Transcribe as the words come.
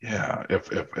Yeah,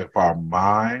 if our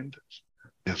mind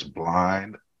is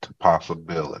blind to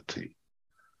possibility,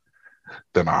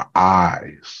 then our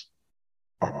eyes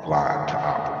are blind to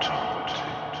opportunity.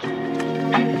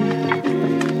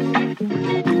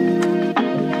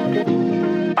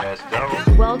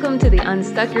 Welcome to the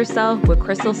Unstuck Yourself with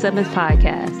Crystal Simmons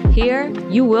podcast. Here,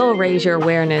 you will raise your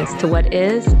awareness to what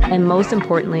is, and most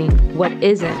importantly, what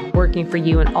isn't working for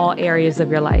you in all areas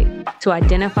of your life, to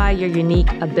identify your unique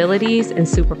abilities and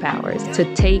superpowers,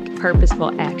 to take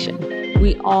purposeful action.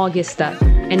 We all get stuck,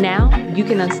 and now you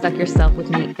can unstuck yourself with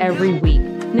me every week.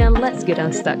 Now let's get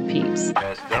unstuck, peeps.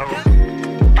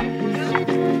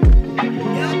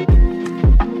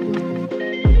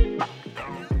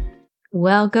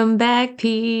 Welcome back,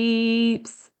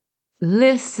 peeps.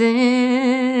 Listen.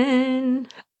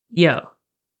 Yo,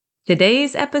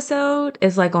 today's episode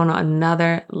is like on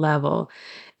another level.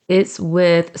 It's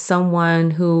with someone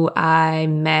who I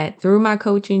met through my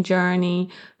coaching journey,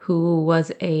 who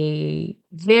was a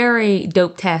very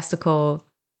dope-tastical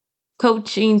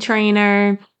coaching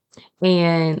trainer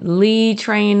and lead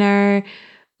trainer.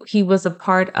 He was a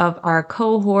part of our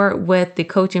cohort with the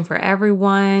Coaching for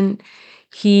Everyone.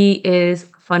 He is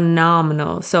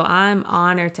phenomenal. So I'm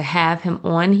honored to have him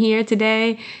on here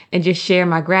today and just share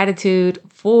my gratitude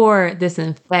for this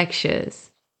infectious,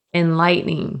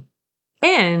 enlightening,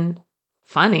 and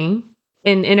funny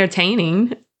and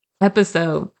entertaining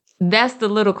episode. That's the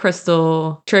Little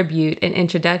Crystal tribute and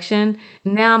introduction.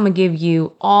 Now I'm going to give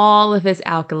you all of his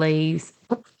accolades.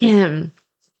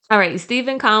 All right,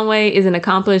 Stephen Conway is an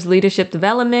accomplished leadership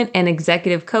development and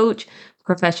executive coach,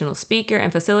 professional speaker,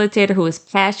 and facilitator who is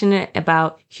passionate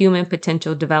about human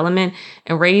potential development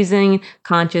and raising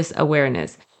conscious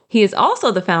awareness. He is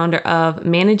also the founder of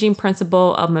Managing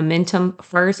Principle of Momentum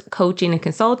First Coaching and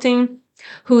Consulting,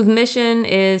 whose mission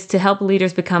is to help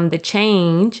leaders become the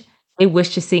change they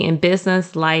wish to see in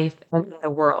business, life, and in the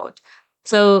world.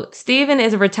 So Stephen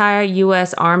is a retired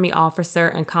U.S. Army officer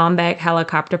and combat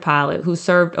helicopter pilot who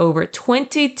served over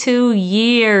 22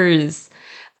 years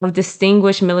of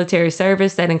distinguished military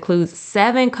service that includes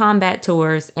 7 combat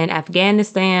tours in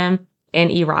Afghanistan and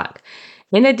Iraq.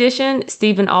 In addition,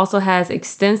 Stephen also has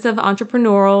extensive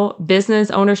entrepreneurial,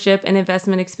 business ownership, and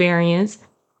investment experience,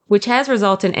 which has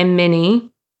resulted in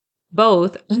many,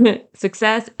 both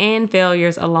success and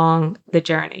failures along the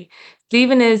journey.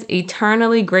 Stephen is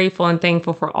eternally grateful and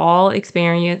thankful for all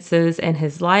experiences in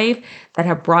his life that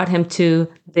have brought him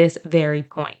to this very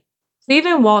point.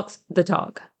 Stephen walks the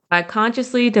talk by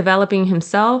consciously developing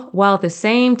himself while at the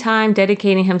same time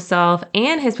dedicating himself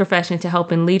and his profession to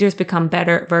helping leaders become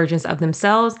better versions of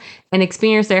themselves and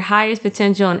experience their highest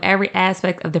potential in every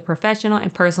aspect of their professional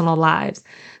and personal lives.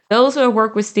 Those who have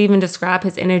worked with Stephen describe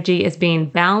his energy as being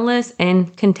boundless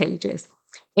and contagious.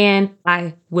 And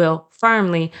I will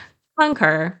firmly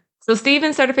concur. So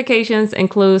Stephen's certifications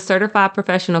include Certified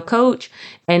Professional Coach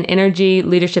and Energy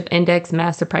Leadership Index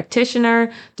Master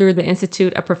Practitioner through the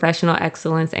Institute of Professional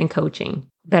Excellence and Coaching,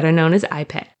 better known as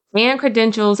IPEC, and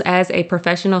credentials as a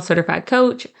Professional Certified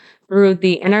Coach through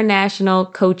the International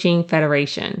Coaching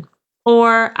Federation,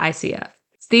 or ICF.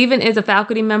 Stephen is a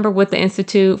faculty member with the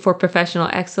Institute for Professional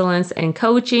Excellence and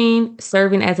Coaching,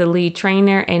 serving as a lead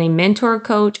trainer and a mentor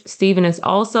coach. Stephen is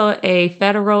also a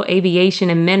Federal Aviation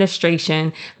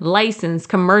Administration licensed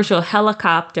commercial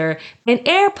helicopter and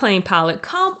airplane pilot.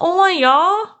 Come on,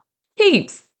 y'all.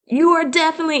 Peeps, you are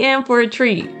definitely in for a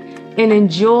treat. And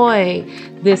enjoy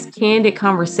this candid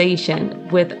conversation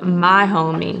with my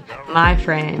homie, my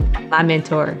friend, my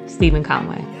mentor, Stephen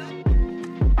Conway.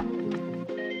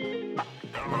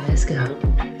 Let's go.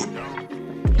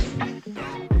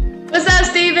 What's up,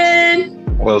 Stephen?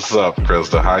 What's up,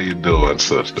 Krista? How you doing,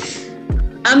 sister?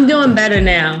 I'm doing better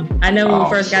now. I know when we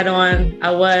first got on,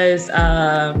 I was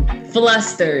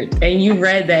flustered, and you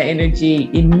read that energy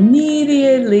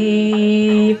immediately,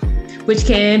 which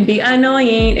can be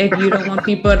annoying if you don't want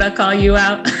people to call you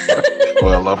out.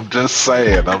 Well, I'm just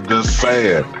saying.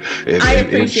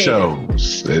 It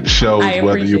shows. It shows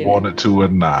whether you want it to or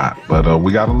not. But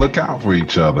we got to look out for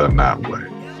each other in that way.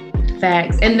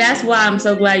 Facts. And that's why I'm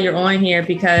so glad you're on here,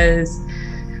 because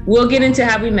we'll get into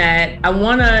how we met. I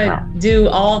want to do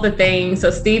all the things.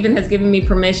 So Stephen has given me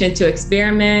permission to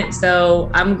experiment. So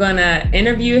I'm going to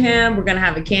interview him. We're going to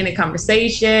have a candid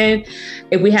conversation.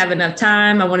 If we have enough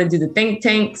time, I want to do the think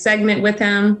tank segment with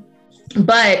him.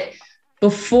 But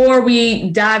before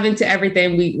we dive into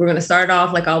everything, we're going to start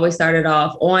off like I always started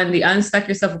off on the Unstuck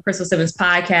Yourself with Crystal Simmons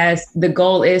podcast. The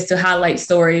goal is to highlight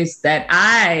stories that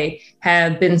I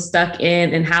have been stuck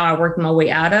in and how I worked my way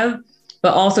out of.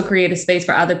 but also create a space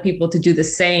for other people to do the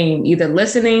same, either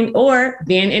listening or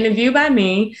being interviewed by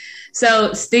me.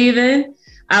 So, Stephen,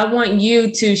 I want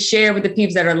you to share with the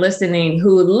people that are listening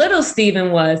who little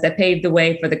Stephen was that paved the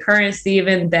way for the current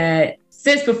Stephen that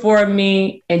sits before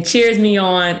me and cheers me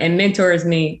on and mentors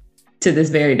me to this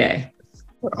very day.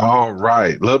 All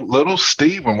right. Little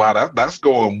Stephen, wow, that's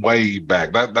going way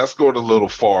back. That's going a little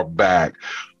far back.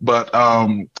 But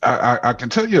I can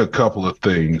tell you a couple of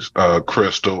things,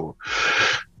 Crystal.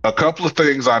 A couple of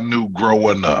things I knew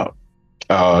growing up.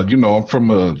 I'm from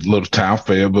a little town,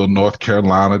 Fayetteville, North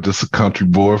Carolina, just a country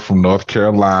boy from North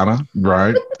Carolina,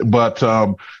 right? But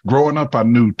growing up, I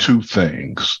knew two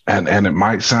things, and it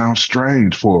might sound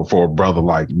strange for a brother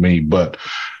like me, but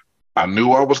I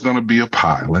knew I was going to be a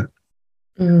pilot.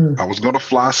 I was going to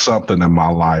fly something in my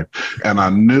life, and I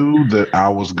knew that I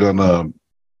was going to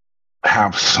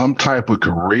have some type of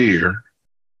career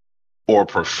or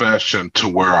profession to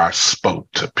where I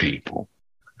spoke to people.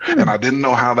 And I didn't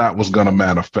know how that was going to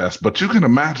manifest. But you can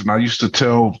imagine, I used to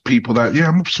tell people that,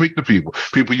 I'm going to speak to people.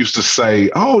 People used to say,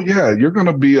 oh, yeah, you're going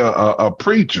to be a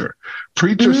preacher,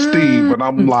 Steve. And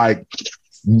I'm like,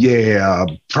 yeah,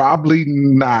 probably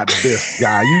not this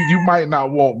guy. You might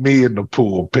not want me in the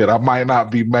pulpit. I might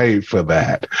not be made for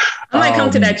that. I might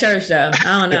come to that church, though.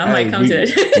 I don't know. I might come to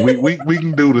it. we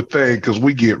can do the thing because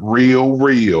we get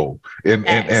real in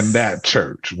that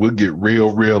church. We'll get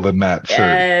real in that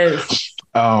church.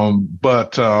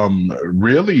 But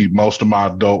really, most of my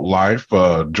adult life,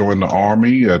 joined the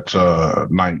Army at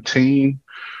 19.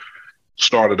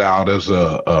 Started out as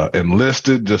a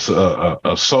enlisted, just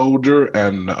a soldier,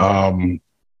 and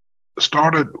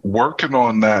started working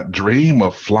on that dream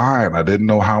of flying. I didn't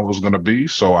know how it was going to be,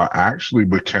 so I actually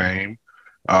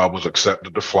was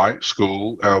accepted to flight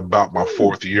school about my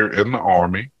fourth year in the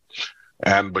Army,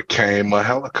 and became a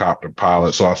helicopter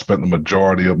pilot. So I spent the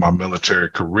majority of my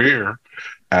military career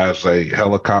as a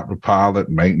helicopter pilot,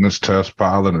 maintenance test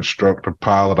pilot, instructor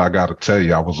pilot. I got to tell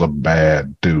you, I was a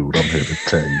bad dude. I'm here to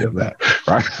tell you that,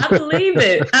 right? I believe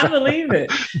it.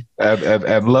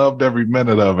 And loved every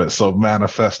minute of it. So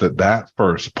manifested that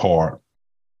first part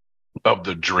of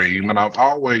the dream. And I've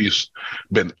always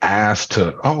been asked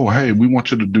to, oh, hey, we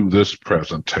want you to do this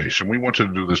presentation. We want you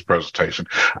to do this presentation.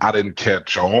 I didn't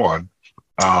catch on.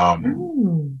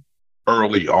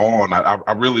 Early on,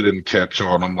 I really didn't catch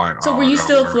on. I'm like, so were you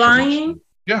still flying?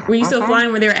 Yeah. Were you still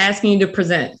flying when they were asking you to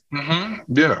present?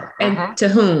 Yeah. And to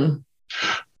whom?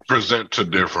 Present to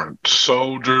different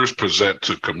soldiers, present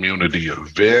to community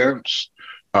events,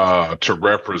 to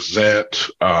represent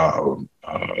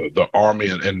the Army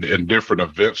in different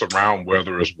events around,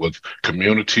 whether it's with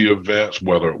community events,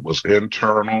 whether it was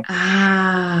internal.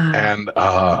 And,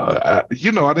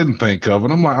 I didn't think of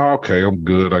it. I'm like, oh, okay, I'm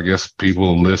good. I guess people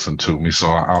will listen to me, so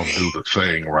I'll do the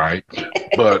thing, right?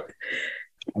 But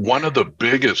one of the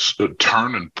biggest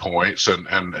turning points,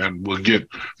 and we'll get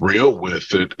real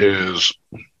with it, is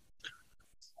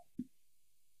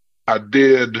I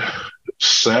did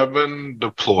 7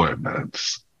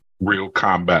 deployments, real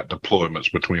combat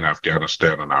deployments between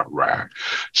Afghanistan and Iraq.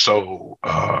 So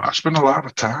I spent a lot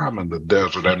of time in the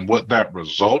desert, and what that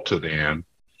resulted in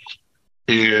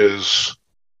is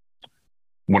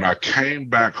when I came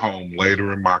back home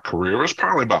later in my career, it was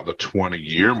probably about the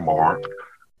 20-year mark,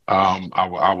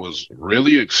 I was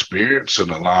really experiencing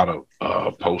a lot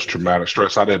of post-traumatic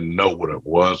stress. I didn't know what it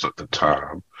was at the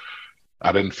time.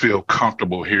 I didn't feel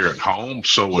comfortable here at home.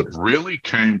 So it really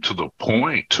came to the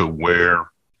point to where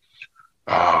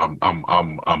I'm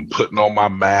putting on my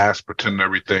mask, pretending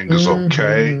everything is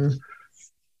okay.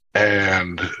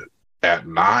 And at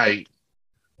night,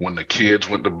 when the kids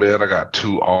went to bed, I got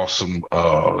 2 awesome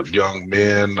young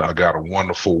men. I got a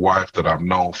wonderful wife that I've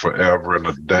known forever and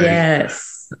a day.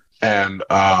 Yes. And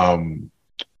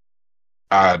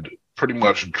I'd pretty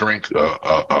much drink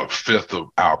a fifth of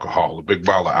alcohol, a big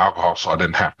bottle of alcohol, so I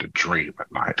didn't have to dream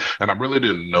at night. And I really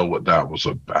didn't know what that was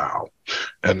about.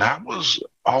 And that was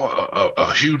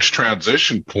a huge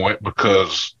transition point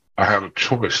because I had a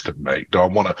choice to make. Do I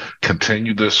want to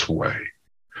continue this way?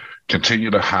 Continue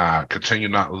to hide, continue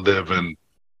not living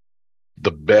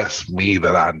the best me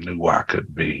that I knew I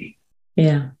could be.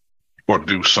 Yeah. Or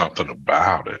do something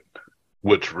about it,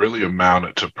 which really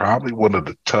amounted to probably one of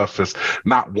the toughest,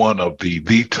 not one of the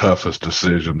toughest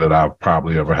decision that I've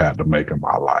probably ever had to make in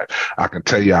my life. I can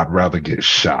tell you I'd rather get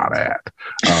shot at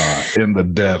in the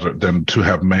desert than to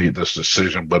have made this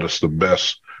decision, but it's the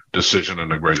best decision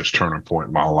and the greatest turning point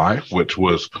in my life, which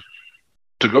was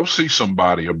to go see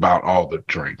somebody about all the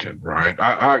drinking, right?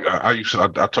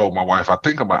 I told my wife, I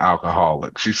think I'm an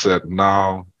alcoholic. She said,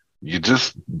 no, you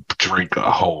just drink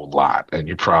a whole lot, and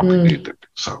you probably need Mm. to do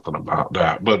something about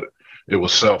that. But it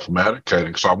was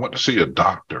self-medicating, so I went to see a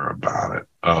doctor about it,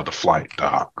 the flight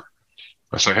doc.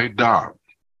 I said, "Hey, doc,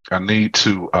 I need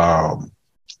to, I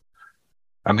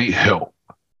need help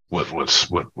with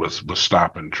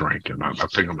stopping drinking. I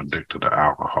think I'm addicted to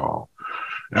alcohol."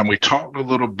 And we talked a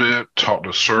little bit, talked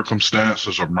the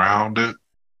circumstances around it,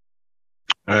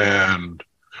 and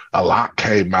a lot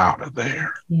came out of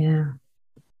there. Yeah.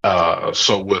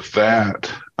 So with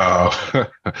that, I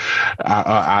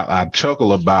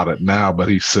chuckle about it now, but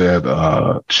he said,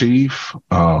 Chief,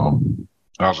 I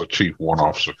was a Chief One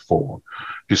Officer 4.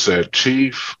 He said,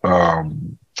 Chief,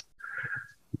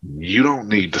 you don't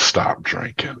need to stop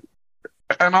drinking.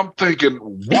 And I'm thinking,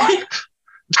 what?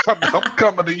 I'm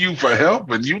coming to you for help,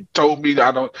 and you told me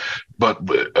I don't. But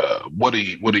what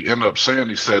he ended up saying,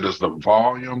 he said, is the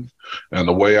volume and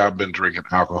the way I've been drinking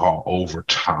alcohol over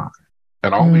time.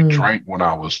 And I only Mm. drank when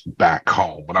I was back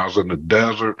home. When I was in the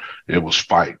desert, it was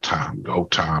fight time, go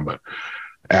time. But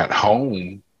at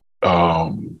home,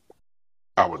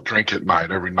 I would drink at night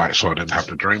every night, so I didn't have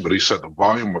to drink. But he said the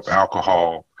volume of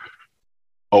alcohol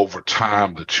over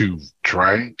time that you've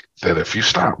drank, that if you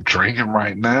stop drinking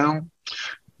right now,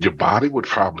 your body would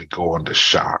probably go into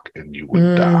shock and you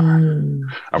would die.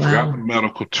 Mm. I forgot the Wow.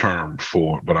 medical term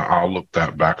for it, but I'll look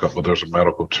that back up. But there's a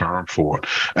medical term for it.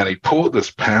 And he pulled this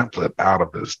pamphlet out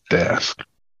of his desk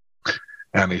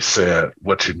and he said,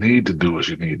 what you need to do is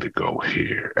you need to go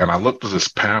here. And I looked at this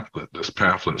pamphlet. This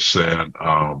pamphlet said,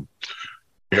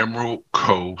 Emerald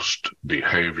Coast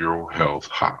Behavioral Health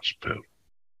Hospital.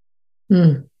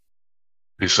 Mm.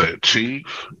 He said,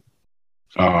 Chief,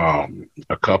 a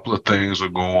couple of things are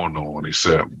going on. He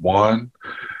said, one,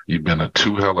 you've been in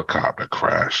 2 helicopter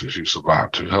crashes. You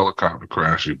survived 2 helicopter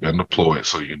crashes. You've been deployed,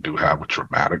 so you do have a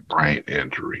traumatic brain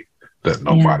injury that Yeah.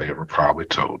 nobody ever probably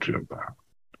told you about.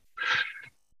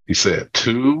 He said,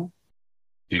 2,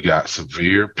 you got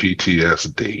severe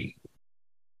PTSD.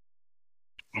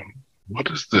 What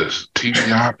is this?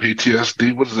 TBI,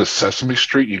 PTSD? What is this? Sesame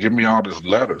Street? You give me all these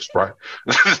letters, right?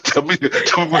 tell me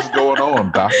what's going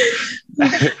on, Doc.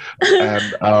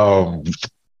 And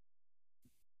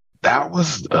that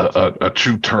was a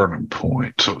true turning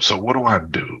point. So what do I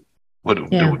do? What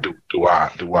Yeah.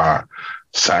 do I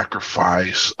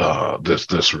sacrifice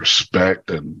this respect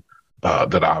and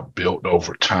that I've built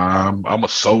over time? I'm a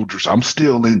soldier, so I'm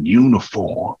still in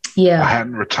uniform. I Yeah.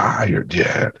 hadn't retired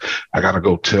yet. I got to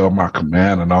go tell my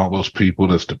command and all those people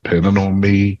that's depending on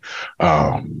me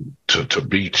to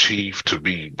be chief, to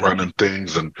be running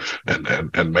things and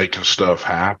making stuff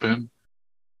happen.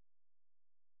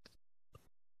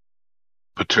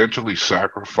 Potentially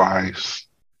sacrifice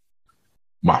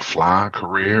my flying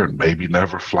career and maybe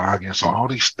never fly again. So all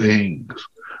these things,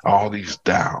 all these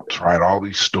doubts, right? All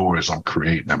these stories I'm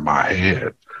creating in my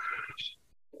head.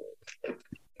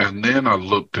 And then I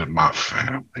looked at my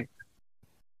family,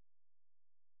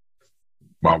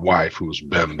 my wife, who's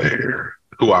been there,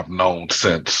 who I've known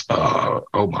since, oh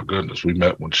my goodness, we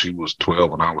met when she was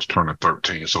 12 and I was turning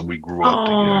 13. So we grew up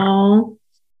together. Oh.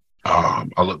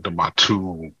 I looked at my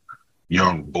 2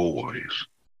 young boys,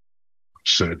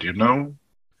 said,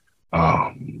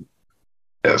 um,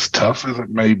 as tough as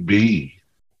it may be,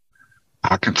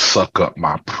 I can suck up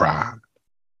my pride.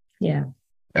 Yeah.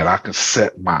 And I can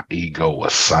set my ego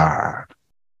aside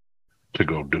to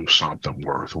go do something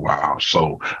worthwhile.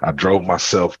 So I drove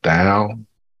myself down.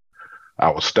 I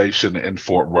was stationed in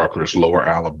Fort Ruckers, Lower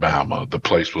Alabama. The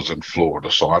place was in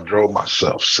Florida. So I drove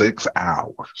myself 6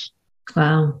 hours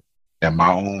Wow. in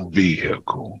my own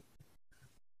vehicle.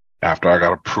 After I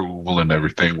got approval and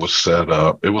everything was set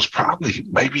up, it was probably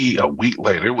maybe a week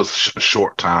later. It was a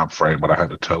short time frame, but I had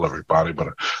to tell everybody. But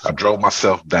I drove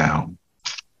myself down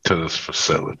to this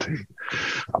facility.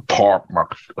 I parked my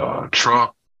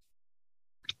truck.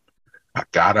 I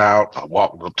got out. I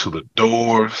walked up to the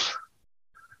doors.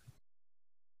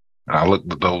 And I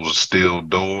looked at those steel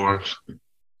doors.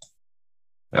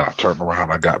 And I turned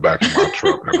around. I got back in my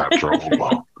truck and I drove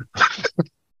off.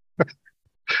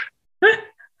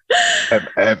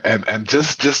 And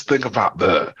just think about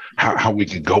how we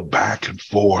can go back and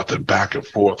forth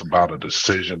about a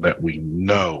decision that we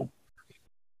know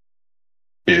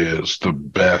is the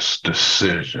best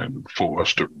decision for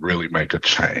us to really make a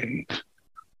change,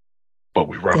 but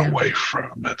we run Yeah. away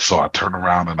from it. So I turned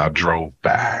around and I drove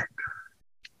back,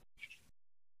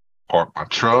 parked my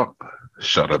truck,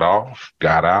 shut it off,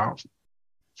 got out,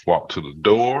 walked to the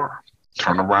door,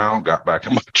 turned around, got back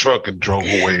in my truck and drove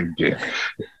away again.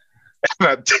 And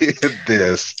I did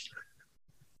this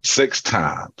Six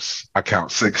times. I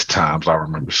count six times. I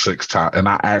remember six times. And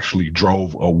I actually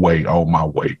drove away on my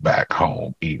way back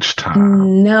home each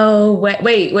time. No,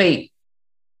 wait.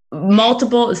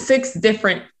 Multiple, 6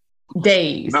 different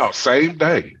days. No, same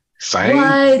day. Same.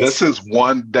 What? This is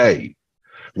one day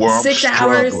where I'm 6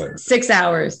 hours, struggling. 6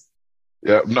 hours.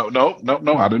 Yeah, no.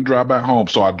 I didn't drive back home.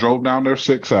 So I drove down there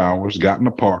 6 hours, got in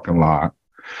the parking lot.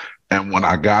 And when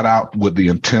I got out with the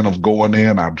intent of going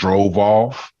in, I drove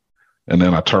off. And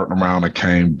then I turned around and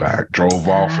came back, drove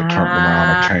off and turned around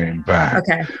and Ah, came back.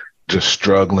 okay. Just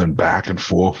struggling back and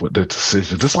forth with the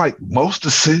decisions. Just like most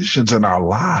decisions in our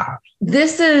lives.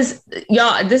 This is,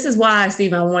 y'all, this is why,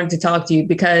 Stephen, I wanted to talk to you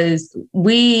because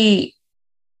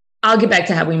I'll get back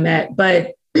to how we met,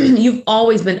 but you've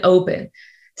always been open.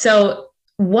 So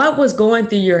what was going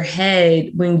through your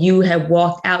head when you had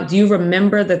walked out? Do you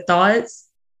remember the thoughts?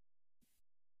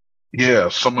 Yeah,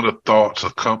 some of the thoughts,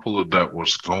 a couple of that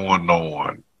was going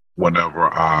on whenever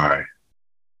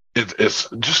it's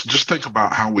just think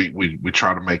about how we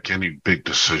try to make any big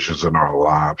decisions in our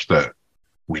lives that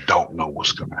we don't know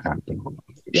what's going to happen on the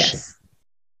other side. Yes.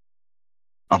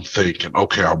 I'm thinking,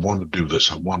 okay, I want to do this.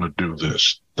 I want to do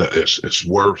this. That it's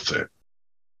worth it.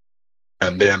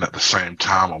 And then at the same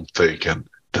time, I'm thinking,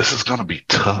 this is going to be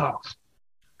tough.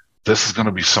 This is going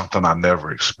to be something I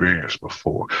never experienced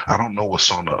before. I don't know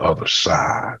what's on the other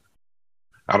side.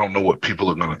 I don't know what people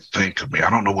are going to think of me.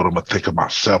 I don't know what I'm going to think of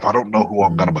myself. I don't know who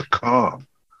I'm going to become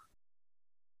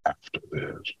after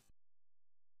this.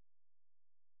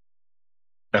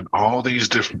 And all these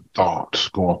different thoughts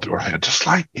going through our head, just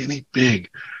like any big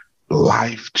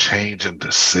life-changing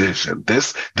decision.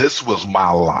 This was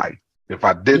my life. If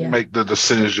I didn't make the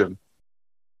decision,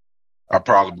 I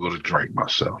probably would have drank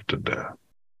myself to death.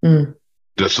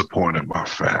 Disappointed my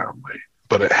family.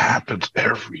 But it happens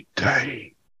every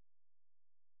day.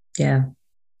 Yeah.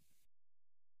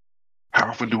 How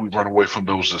often do we run away from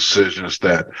those decisions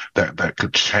that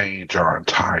could change our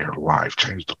entire life,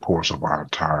 change the course of our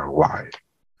entire life?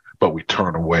 But we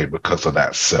turn away because of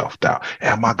that self-doubt.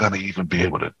 Am I going to even be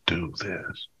able to do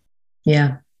this?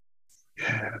 Yeah.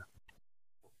 Yeah.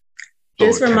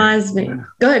 This reminds me.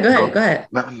 Go ahead.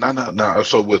 No.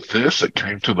 So with this, it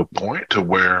came to the point to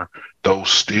where those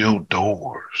steel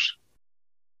doors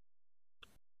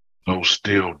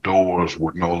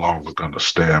were no longer going to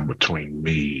stand between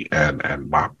me and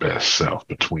my best self,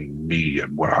 between me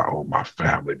and what I owe my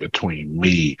family, between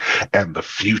me and the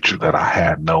future that I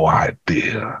had no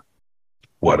idea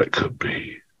what it could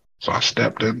be. So I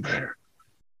stepped in there.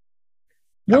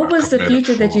 What was the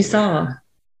future that you saw?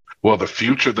 Well, the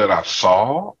future that I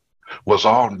saw was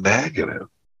all negative.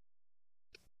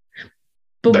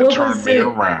 But that what turned was me it?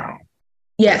 around.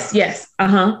 Yes.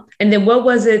 And then what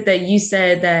was it that you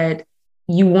said that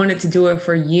you wanted to do it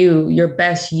for you, your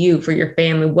best you, for your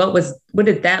family? What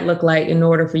did that look like in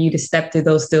order for you to step through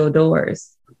those steel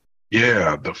doors?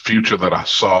 Yeah, the future that I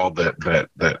saw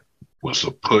that was a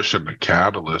push and the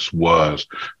catalyst was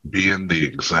being the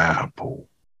example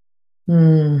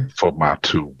for my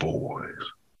two boys.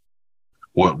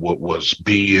 What was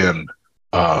being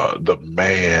the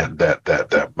man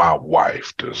that my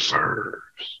wife deserves.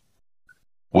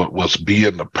 What was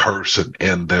being the person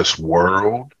in this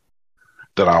world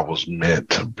that I was meant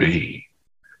to be,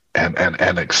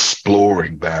 and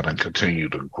exploring that and continue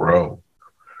to grow.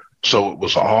 So it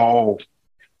was all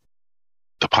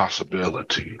the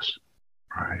possibilities,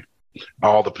 right?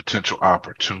 All the potential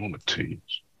opportunities.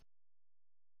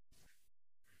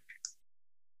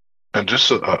 And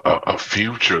just a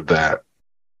future that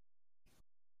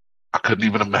I couldn't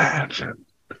even imagine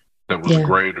that was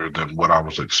greater than what I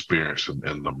was experiencing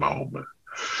in the moment.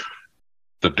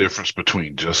 The difference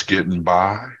between just getting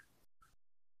by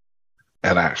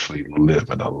and actually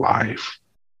living a life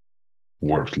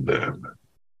worth living.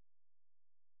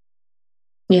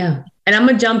 Yeah. And I'm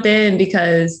going to jump in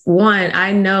because, one,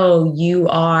 I know you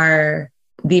are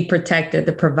the protector,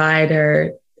 the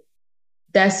provider.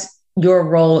 That's your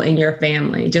role in your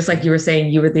family. Just like you were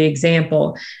saying, you were the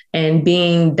example, and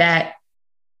being that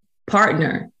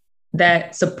partner,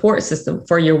 that support system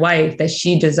for your wife that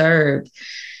she deserved.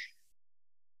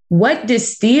 What did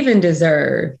Stephen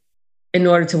deserve in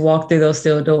order to walk through those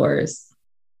steel doors?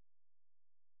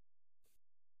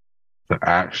 To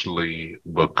actually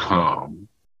become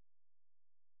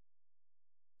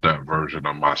that version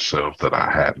of myself that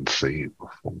I hadn't seen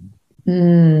before.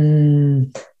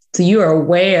 So you are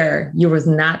aware you was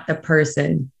not the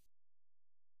person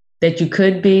that you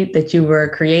could be, that you were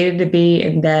created to be,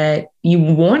 and that you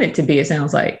wanted to be, it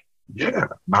sounds like. Yeah,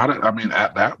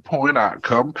 at that point, I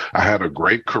had a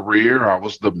great career. I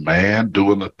was the man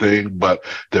doing the thing, but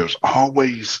there's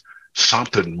always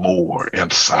something more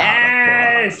inside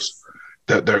of us. Yes.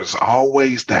 That there's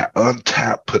always that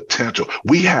untapped potential.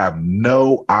 We have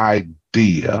no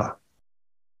idea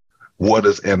what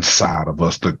is inside of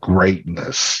us, the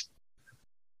greatness,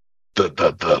 the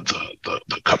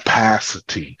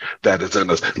capacity that is in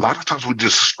us. A lot of times we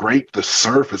just scrape the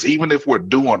surface. Even if we're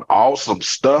doing awesome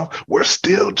stuff, we're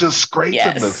still just scraping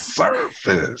the Yes.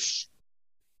 surface.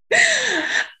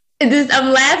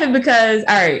 I'm laughing because,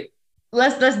 all right,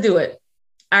 let's do it.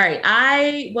 All right.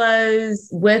 I was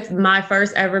with my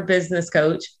first ever business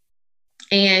coach,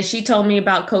 and she told me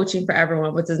about Coaching for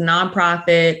Everyone, which is a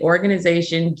nonprofit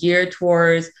organization geared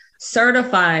towards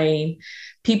certifying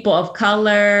people of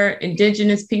color,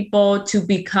 indigenous people to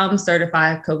become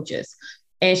certified coaches.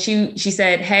 And she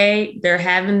said, hey, they're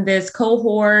having this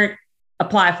cohort,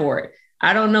 apply for it.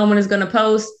 I don't know when it's going to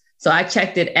post. So I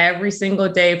checked it every single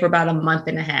day for about a month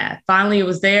and a half. Finally, it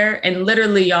was there. And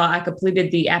literally, y'all, I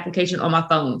completed the application on my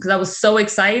phone because I was so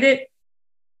excited,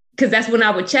 because that's when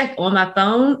I would check on my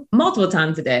phone multiple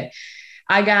times a day.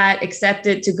 I got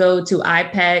accepted to go to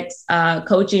IPEC's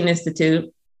Coaching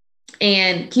Institute.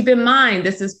 And keep in mind,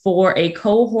 this is for a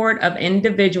cohort of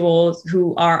individuals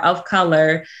who are of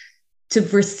color to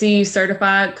receive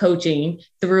certified coaching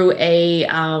through a,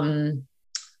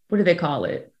 what do they call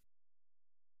it?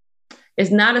 It's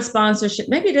not a sponsorship.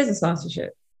 Maybe it is a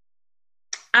sponsorship.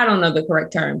 I don't know the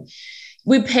correct term.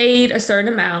 We paid a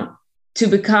certain amount to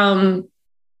become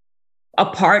a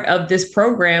part of this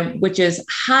program, which is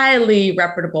highly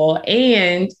reputable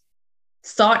and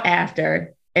sought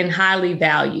after and highly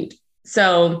valued.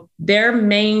 So their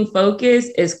main focus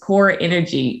is core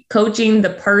energy, coaching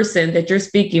the person that you're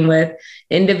speaking with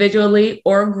individually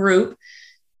or group,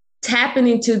 tapping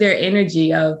into their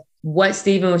energy of what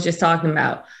Stephen was just talking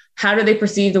about. How do they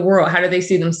perceive the world? How do they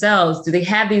see themselves? Do they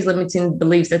have these limiting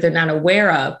beliefs that they're not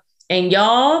aware of? And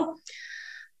y'all,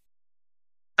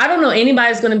 I don't know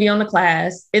anybody's going to be in the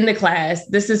class.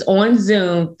 This is on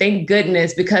Zoom. Thank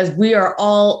goodness, because we are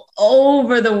all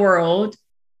over the world.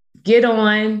 Get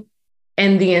on.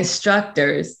 And the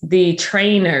instructors, the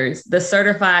trainers, the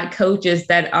certified coaches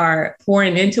that are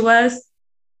pouring into us,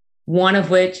 one of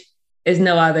which is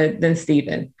no other than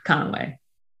Stephen Conway.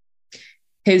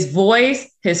 His voice,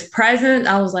 his presence,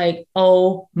 I was like,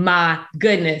 oh my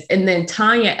goodness. And then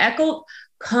Tanya echoed,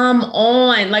 come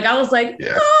on. Like, I was like,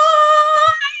 Yes.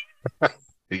 oh.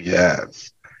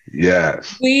 Yes.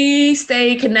 Yes. We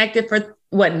stayed connected for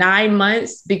 9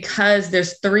 months, because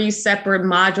there's 3 separate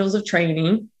modules of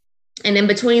training. And in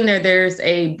between there's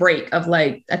a break of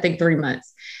I think 3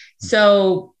 months.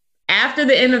 So after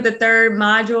the end of the 3rd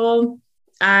module,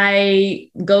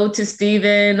 I go to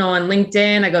Stephen on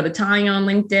LinkedIn. I go to Tanya on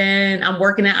LinkedIn. I'm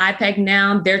working at IPEC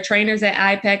now. They're trainers at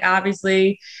IPEC,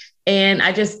 obviously. And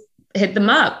I just hit them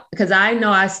up because I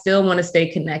know I still want to stay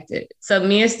connected. So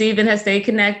me and Stephen have stayed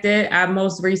connected. Our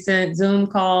most recent Zoom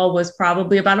call was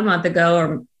probably about a month ago,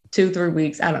 or 2-3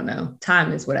 weeks. I don't know.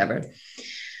 Time is whatever.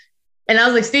 And I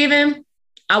was like, Stephen,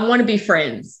 I want to be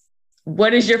friends.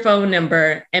 What is your phone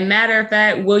number? And matter of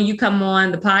fact, will you come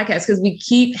on the podcast? Because we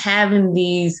keep having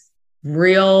these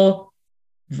real,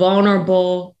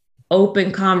 vulnerable,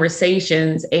 open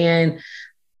conversations. And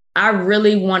I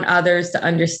really want others to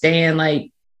understand,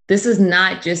 this is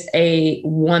not just a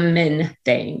woman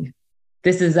thing.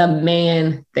 This is a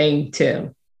man thing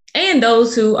too. And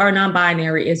those who are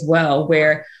non-binary as well,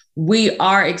 where we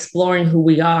are exploring who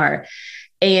we are.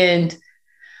 And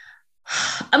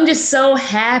I'm just so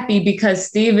happy because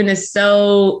Stephen is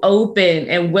so open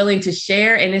and willing to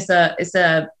share. And it's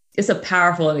a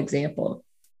powerful example.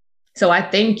 So I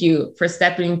thank you for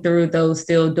stepping through those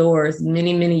steel doors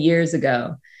many, many years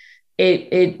ago.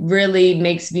 It really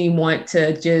makes me want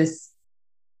to just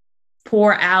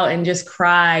pour out and just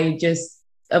cry just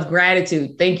of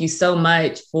gratitude. Thank you so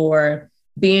much for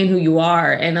being who you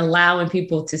are and allowing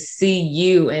people to see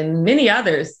you and many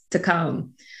others to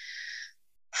come.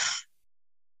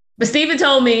 But Stephen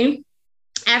told me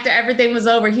after everything was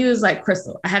over, he was like,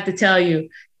 Crystal, I have to tell you,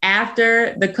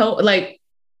 after the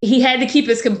he had to keep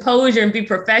his composure and be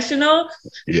professional.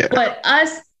 Yeah. But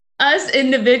us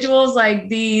individuals, like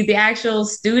the actual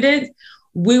students,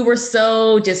 we were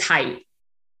so just hyped.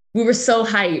 We were so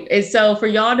hyped. And so for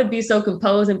y'all to be so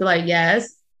composed and be like, yes,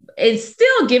 it's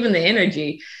still giving the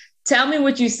energy. Tell me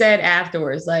what you said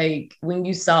afterwards, like when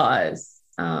you saw us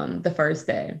the first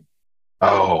day.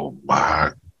 Oh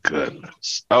my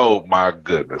goodness. Oh my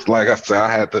goodness. Like I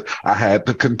said, I had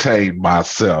to contain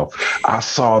myself. I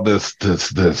saw this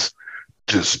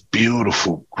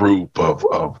beautiful group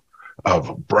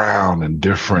of brown and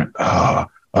different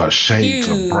shades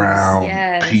Hues, of brown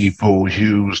yes. people,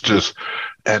 hues, just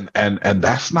And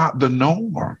that's not the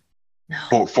norm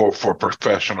No. for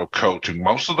professional coaching.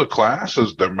 Most of the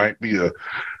classes, there might be a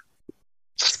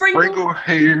Sprinkle. sprinkle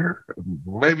here,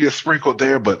 maybe a sprinkle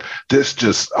there, but this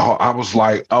just, oh, I was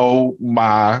like, oh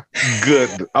my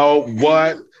goodness, oh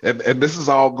what? And this is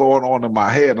all going on in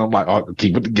my head. I'm like, oh,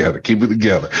 keep it together, keep it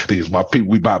together. These my people.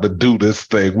 We about to do this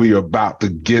thing. We are about to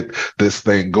get this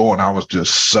thing going. I was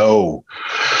just so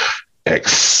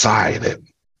excited,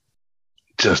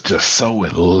 just so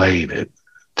elated,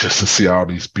 just to see all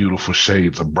these beautiful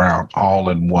shades of brown all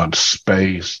in one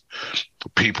space.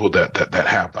 People that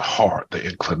have the heart, the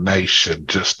inclination,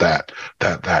 just that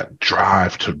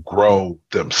drive to grow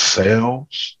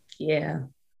themselves Yeah.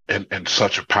 in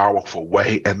such a powerful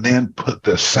way, and then put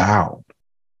this out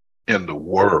in the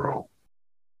world.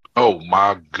 Oh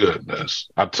my goodness.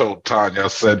 I told Tanya, I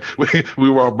said, we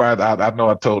were about, I know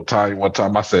I told Tanya one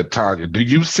time, I said, Tanya, do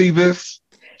you see this?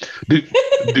 Do,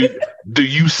 do do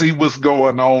you see what's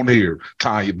going on here,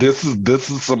 Tanya? This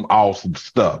is some awesome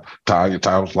stuff. Tanya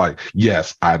was like,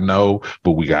 yes, I know,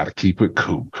 but we got to keep it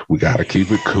cool. We got to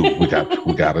keep it cool. We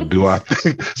got to do our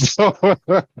thing. So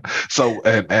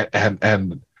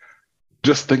and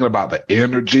just thinking about the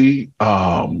energy.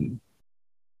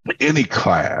 Any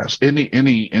class,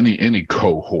 any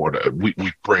cohort, we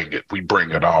bring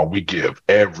it all. We give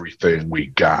everything we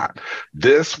got.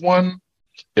 This one,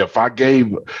 if I gave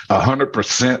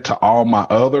 100% to all my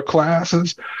other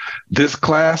classes, this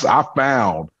class I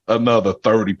found another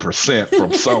 30%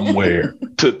 from somewhere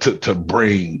to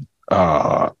bring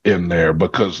in there,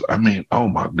 because I mean, oh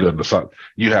my goodness,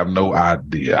 you have no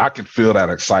idea. I can feel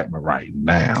that excitement right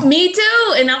now. Me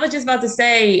too. And I was just about to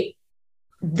say,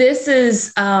 this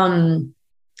is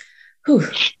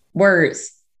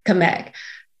words come back.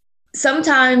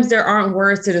 Sometimes there aren't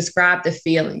words to describe the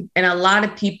feeling. And a lot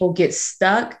of people get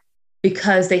stuck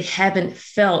because they haven't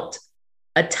felt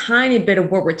a tiny bit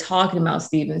of what we're talking about,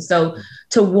 Stephen. So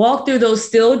to walk through those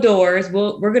still doors,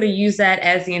 we're going to use that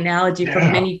as the analogy for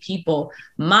many people.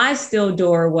 My still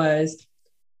door was,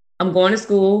 I'm going to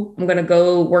school. I'm going to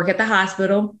go work at the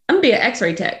hospital. I'm going to be an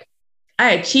x-ray tech.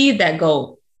 I achieved that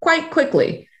goal quite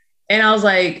quickly. And I was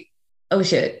like, oh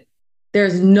shit,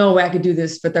 there's no way I could do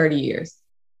this for 30 years.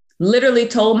 Literally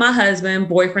told my husband,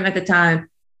 boyfriend at the time,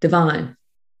 Devon,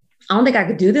 I don't think I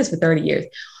could do this for 30 years.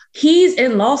 He's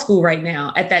in law school right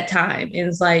now at that time. And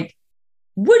it's like,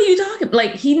 what are you talking about?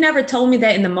 Like, he never told me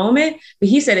that in the moment, but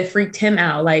he said it freaked him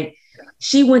out. Like,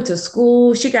 she went to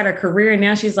school, she got a career, and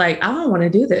now she's like, I don't want to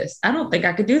do this. I don't think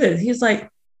I could do this. He's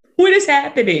like, what is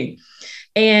happening?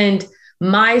 And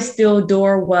my still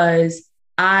door was,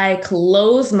 I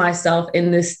closed myself in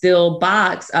this still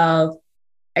box of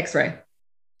x-ray.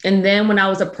 And then when I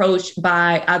was approached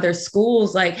by other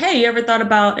schools, like, hey, you ever thought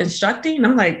about instructing? And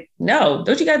I'm like, no,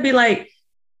 don't you got to be like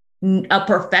a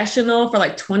professional for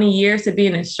like 20 years to be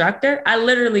an instructor? I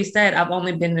literally said, I've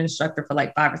only been an instructor for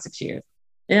like 5 or 6 years.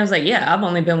 And I was like, yeah, I've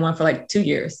only been one for like 2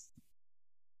 years.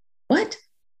 What?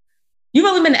 You've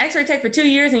only been an x-ray tech for 2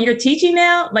 years and you're teaching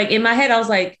now? Like, in my head, I was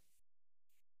like,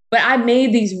 but I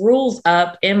made these rules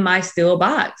up in my still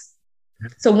box.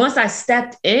 So once I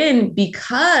stepped in,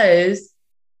 because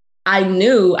I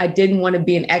knew I didn't want to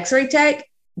be an x-ray tech,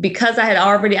 because I had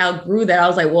already outgrew that, I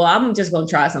was like, well, I'm just going to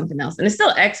try something else. And it's still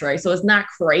x-ray, so it's not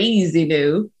crazy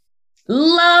new.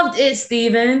 Loved it,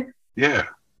 Stephen. Yeah.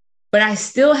 But I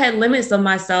still had limits on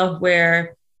myself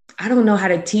where I don't know how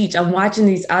to teach. I'm watching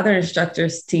these other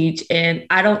instructors teach and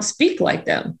I don't speak like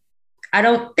them. I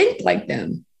don't think like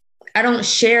them. I don't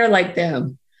share like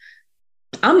them.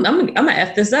 I'm gonna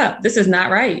F this up. This is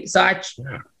not right. So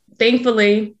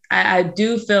thankfully, I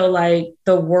do feel like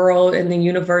the world and the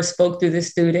universe spoke through the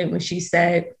student when she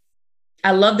said,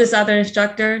 I love this other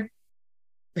instructor,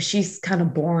 but she's kind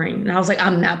of boring. And I was like,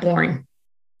 I'm not boring.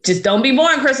 Just don't be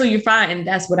boring, Crystal. You're fine. And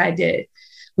that's what I did.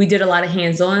 We did a lot of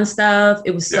hands-on stuff.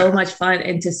 It was so much fun.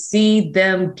 And to see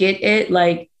them get it,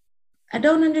 like, I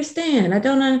don't understand.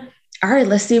 All right,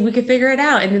 let's see if we can figure it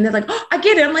out. And then they're like, oh, I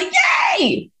get it. I'm like,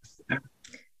 yay!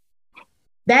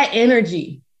 That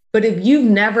energy. But if you've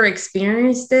never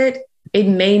experienced it, it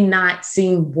may not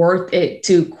seem worth it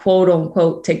to quote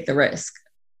unquote take the risk.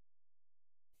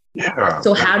 Yeah.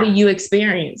 So how do you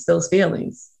experience those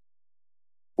feelings?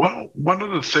 Well, one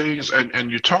of the things,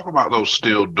 and you talk about those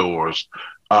steel doors,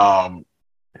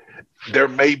 there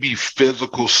may be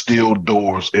physical steel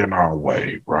doors in our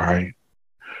way, right?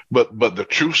 But the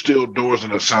true steel doors,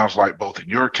 and it sounds like both in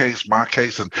your case, my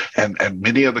case, and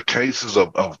many of the cases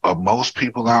of most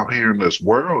people out here in this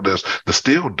world, is the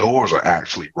steel doors are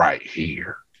actually right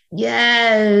here.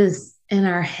 Yes, in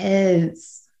our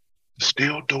heads. The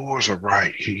steel doors are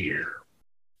right here.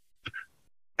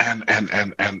 And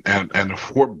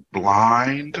if we're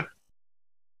blind,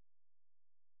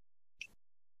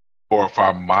 or if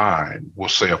our mind, we'll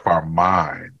say if our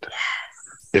mind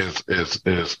is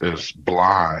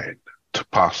blind to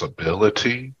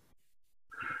possibility,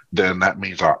 then that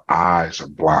means our eyes are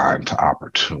blind to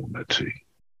opportunity.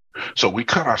 So we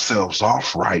cut ourselves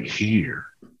off right here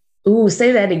Ooh,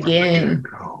 say that from the again.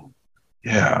 get-go.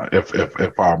 Yeah,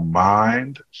 if our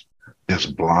mind is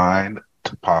blind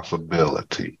to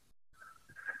possibility,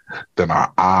 then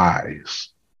our eyes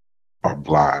are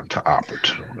blind to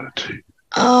opportunity.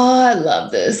 Oh, I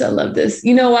love this. I love this.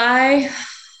 You know why?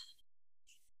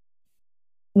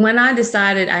 When I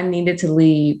decided I needed to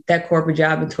leave that corporate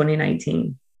job in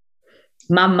 2019,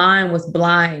 my mind was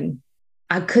blind.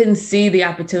 I couldn't see the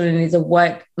opportunities of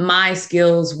what my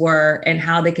skills were and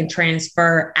how they can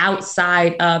transfer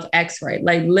outside of X-ray.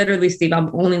 Like literally, Steve,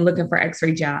 I'm only looking for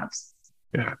X-ray jobs.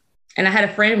 Yeah. And I had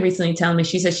a friend recently tell me,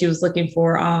 she said she was looking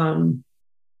for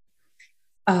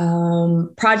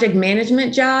project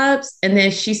management jobs. And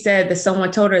then she said that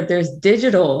someone told her there's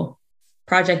digital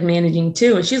project managing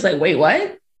too. And she's like, wait,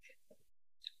 what?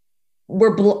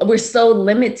 We're so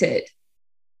limited.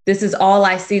 This is all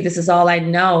I see. This is all I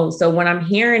know. So what I'm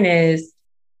hearing is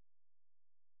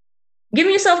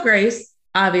giving yourself grace,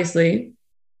 obviously,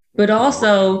 but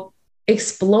also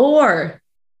explore.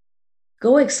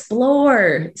 Go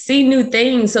explore, see new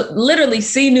things. So literally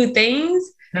see new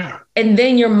things. Yeah. And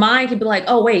then your mind could be like,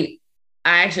 oh, wait,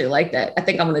 I actually like that. I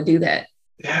think I'm going to do that.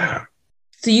 Yeah.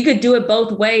 So you could do it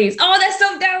both ways. Oh, that's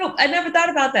so dope. I never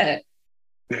thought about that.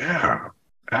 Yeah,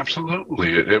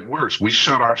 absolutely. It works. We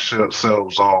shut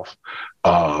ourselves off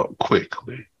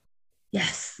quickly.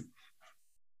 Yes.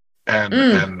 And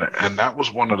that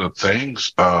was one of the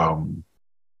things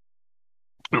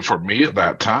for me at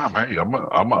that time. Hey,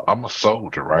 I'm a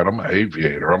soldier, right? I'm an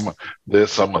aviator. I'm a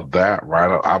this, I'm a that,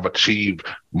 right? I've achieved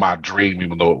my dream,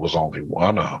 even though it was only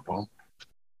one of them.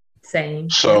 Same.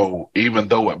 So even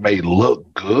though it may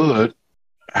look good,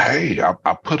 hey, I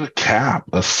put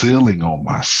a ceiling on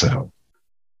myself,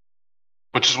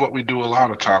 which is what we do a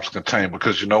lot of times, contain,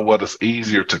 because you know what? It's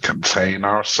easier to contain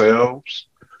ourselves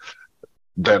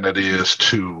than it is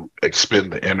to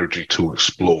expend the energy to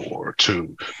explore,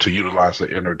 to utilize the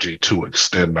energy to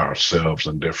extend ourselves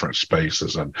in different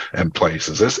spaces and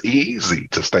places. It's easy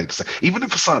to stay the same, even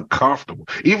if it's uncomfortable,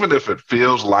 even if it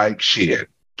feels like shit.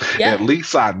 Yep. At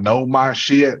least I know my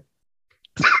shit.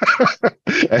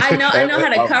 I know how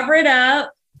to cover it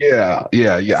up. Yeah.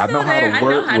 I know how to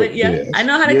work with this. I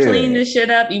know how to clean this shit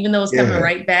up, even though it's coming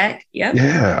right back. Yep.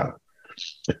 Yeah.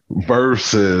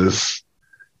 Versus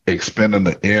expending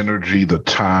the energy, the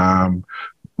time,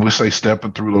 we say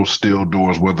stepping through those steel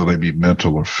doors, whether they be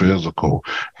mental or physical,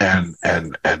 and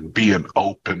being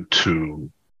open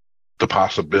to the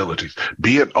possibilities,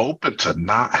 being open to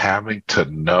not having to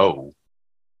know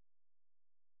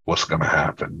what's going to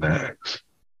happen next.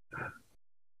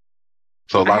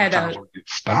 So a lot of times we get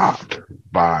stopped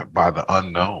by the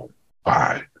unknown,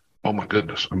 by, oh my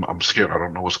goodness, I'm scared. I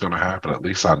don't know what's going to happen. At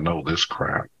least I know this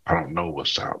crap. I don't know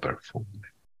what's out there for me.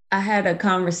 I had a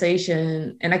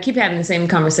conversation, and I keep having the same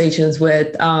conversations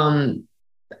with,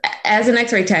 as an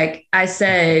X-ray tech, I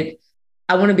said,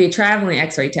 I want to be a traveling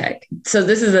X-ray tech. So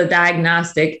this is a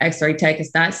diagnostic X-ray tech.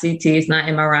 It's not CT, it's not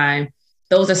MRI.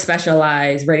 Those are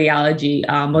specialized radiology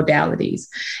modalities.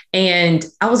 And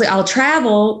I was like, I'll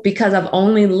travel because I've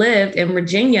only lived in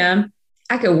Virginia.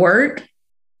 I could work,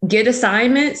 get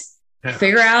assignments,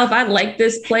 figure out if I like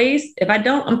this place. If I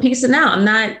don't, I'm piecing out.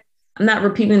 I'm not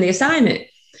repeating the assignment.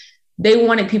 They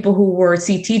wanted people who were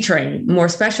CT trained, more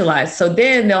specialized. So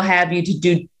then they'll have you to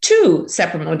do 2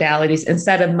 separate modalities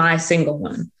instead of my single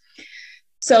one.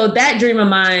 So that dream of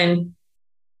mine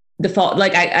default,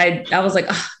 like I was like,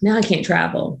 oh, now I can't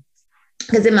travel.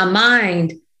 Because in my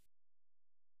mind,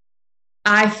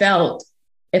 I felt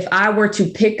if I were to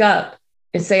pick up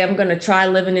and say, I'm going to try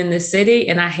living in this city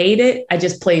and I hate it, I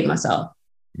just played myself.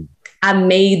 I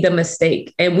made the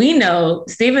mistake. And we know,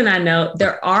 Steve and I know,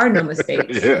 there are no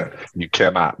mistakes. Yeah, you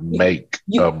cannot make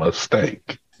a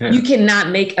mistake. Yeah. You cannot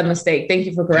make a mistake. Thank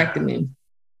you for correcting me.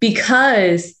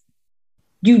 Because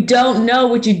you don't know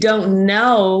what you don't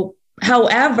know.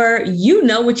 However, you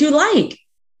know what you like.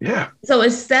 Yeah. So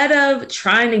instead of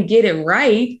trying to get it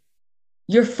right,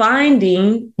 you're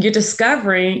finding, you're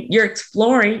discovering, you're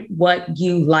exploring what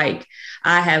you like.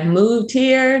 I have moved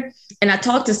here, and I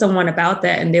talked to someone about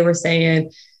that, and they were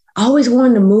saying, I always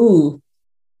wanted to move,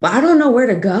 but I don't know where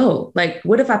to go. Like,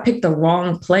 what if I picked the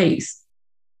wrong place?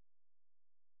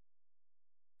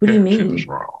 What do you mean?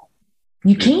 Wrong.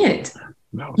 You can't.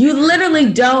 No, you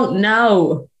literally don't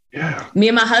know. Yeah. Me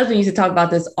and my husband used to talk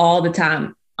about this all the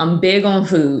time. I'm big on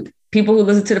food. People who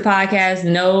listen to the podcast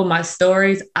know my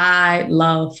stories. I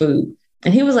love food.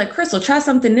 And he was like, Crystal, try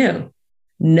something new.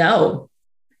 No.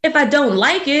 If I don't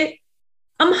like it,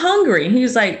 I'm hungry. And he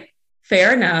was like,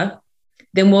 fair enough.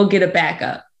 Then we'll get a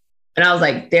backup. And I was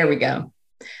like, there we go.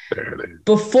 There it is.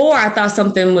 Before I thought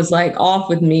something was like off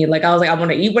with me. Like I was like, I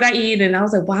want to eat what I eat. And I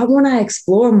was like, why won't I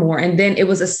explore more? And then it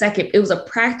was a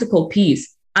practical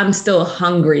piece. I'm still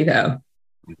hungry though.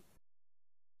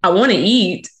 I want to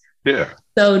eat. Yeah.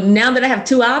 So now that I have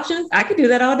two options, I could do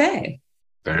that all day.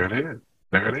 There it is.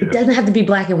 There it is. It doesn't have to be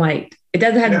black and white. It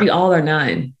doesn't have to be all or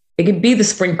none. It could be the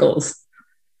sprinkles.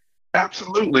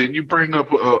 Absolutely. And you bring up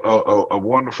a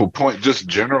wonderful point, just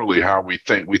generally how we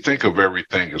think. We think of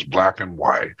everything as black and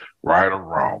white, right or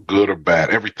wrong, good or bad.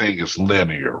 Everything is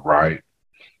linear, right?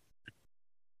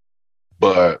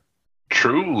 But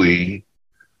truly,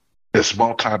 it's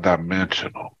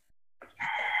multidimensional,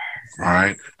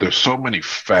 right? There's so many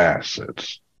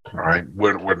facets. Right.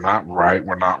 We're not right.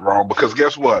 We're not wrong. Because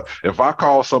guess what? If I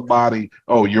call somebody,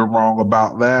 oh, you're wrong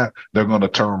about that, they're going to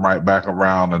turn right back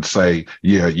around and say,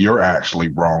 yeah, you're actually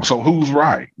wrong. So who's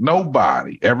right?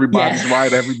 Nobody. Everybody's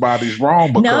right. Everybody's wrong.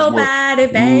 Because nobody,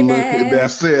 baby.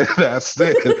 That's it. That's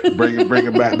it.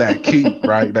 Bringing back that keep,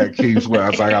 right? That keeps where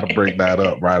I got to bring that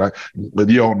up, right? But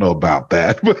you don't know about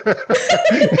that. Wait,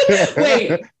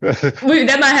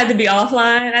 that might have to be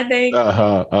offline, I think.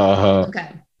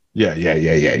 Okay.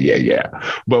 Yeah.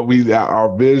 But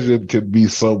our vision can be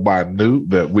so minute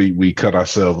that we cut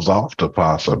ourselves off to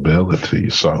possibility.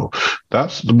 So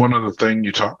that's one of the things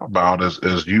you talk about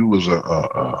is you as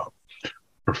a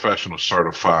professional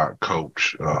certified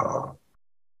coach,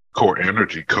 core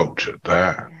energy coach at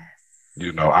that.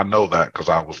 You know, I know that because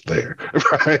I was there,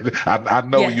 right? I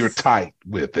know you're tight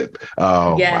with it.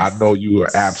 I know you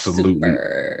are absolutely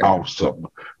awesome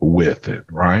with it,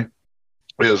 right?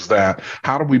 Is that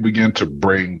how do we begin to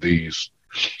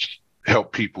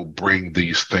help people bring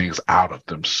these things out of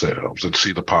themselves and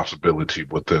see the possibility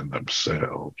within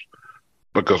themselves?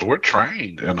 Because we're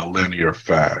trained in a linear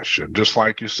fashion, just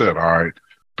like you said, all right,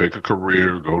 pick a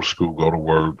career, go to school, go to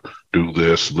work, do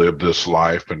this, live this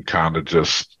life, and kind of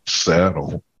just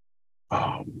settle.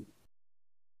 I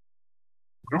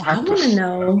want to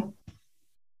know,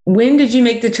 when did you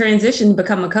make the transition to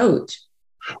become a coach?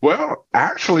 Well,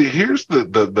 actually, here's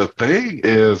the thing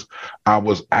is I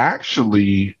was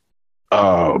actually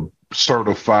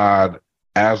certified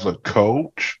as a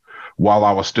coach while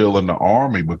I was still in the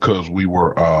Army because we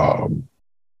were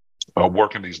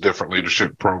working these different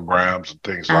leadership programs and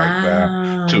things like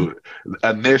that.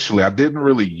 Initially, I didn't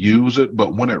really use it,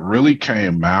 but when it really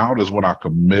came out is when I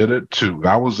committed to.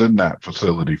 I was in that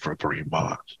facility for 3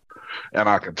 months. And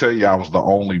I can tell you, I was the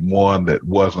only one that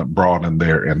wasn't brought in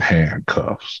there in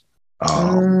handcuffs.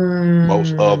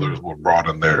 Most others were brought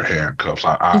in there in handcuffs.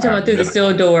 You're talking about through the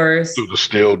steel doors? Through the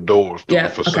steel doors, through the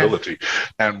facility. Okay.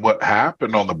 And what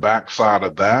happened on the backside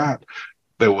of that,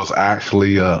 there was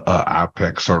actually a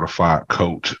IPEC certified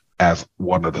coach as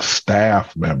one of the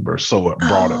staff members. So it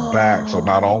brought it back. So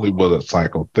not only was it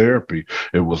psychotherapy,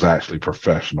 it was actually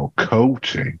professional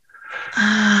coaching.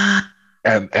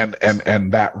 And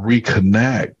that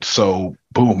reconnect. So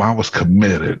boom, I was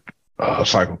committed,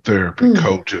 psychotherapy,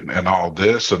 coaching, and all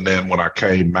this. And then when I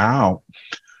came out,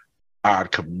 I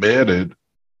committed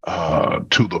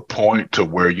to the point to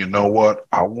where, you know what,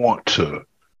 I want to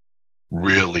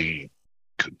really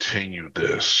continue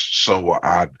this. So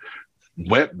I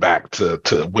went back to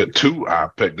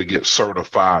IPEC to get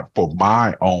certified for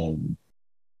my own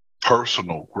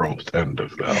personal growth and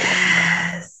development.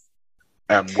 Yes.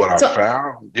 And what I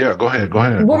found, go ahead.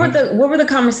 What were the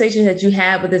conversations that you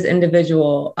had with this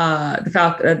individual, the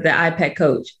IPEC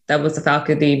coach that was the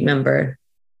faculty member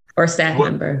or staff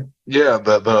member? Yeah,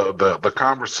 the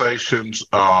conversations,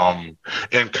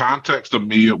 in context of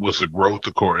me, it was the growth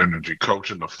of core energy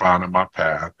coaching, defining my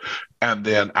path. And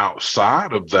then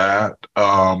outside of that,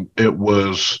 it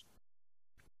was,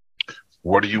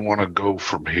 where do you want to go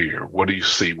from here? What do you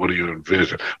see? What do you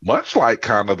envision? Much like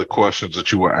kind of the questions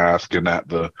that you were asking at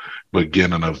the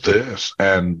beginning of this.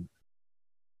 And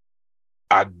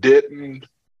I didn't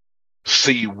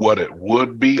see what it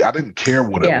would be. I didn't care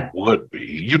what it would be.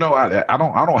 You know, I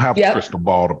don't have a crystal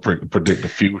ball to predict the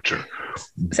future.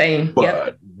 Same.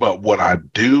 But what I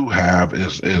do have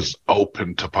is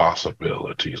open to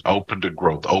possibilities, open to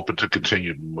growth, open to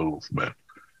continued movement.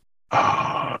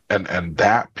 And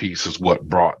that piece is what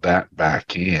brought that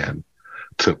back in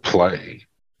to play.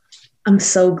 I'm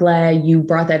so glad you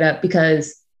brought that up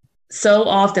because so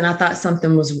often I thought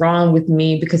something was wrong with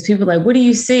me because people are like, what do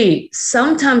you see?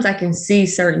 Sometimes I can see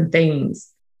certain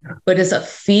things, but it's a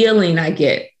feeling I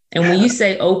get And when you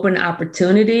say open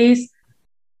opportunities,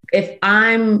 if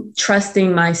I'm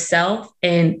trusting myself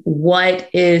and what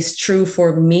is true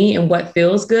for me and what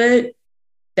feels good,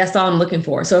 that's all I'm looking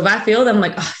for. So if I feel that, I'm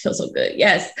like, oh, I feel so good.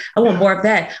 Yes, I want more of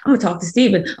that. I'm gonna talk to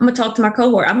Steven. I'm gonna talk to my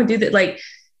cohort. I'm gonna do that. Like,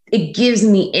 it gives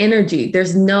me energy.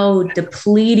 There's no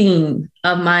depleting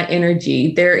of my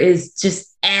energy. There is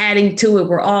just adding to it.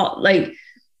 We're all like,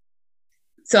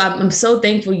 so I'm so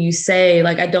thankful you say,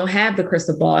 like, I don't have the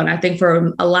crystal ball. And I think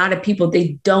for a lot of people,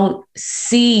 they don't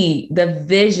see the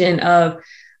vision of,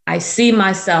 I see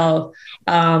myself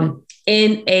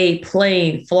in a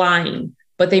plane flying,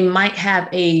 but they might have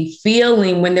a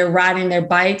feeling when they're riding their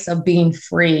bikes of being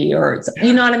free, or,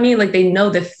 you know what I mean? Like, they know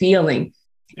the feeling.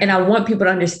 And I want people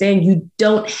to understand you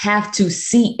don't have to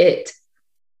see it,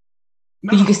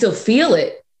 but you can still feel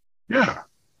it. Yeah.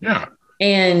 Yeah.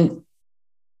 And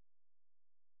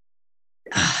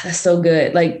that's so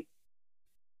good. Like,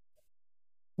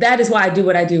 that is why I do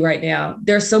what I do right now.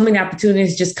 There's so many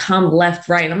opportunities just come left,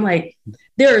 right. And I'm like,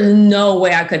 there is no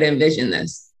way I could envision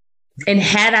this. And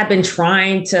had I been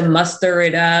trying to muster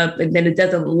it up and then it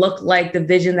doesn't look like the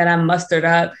vision that I mustered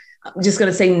up, I'm just going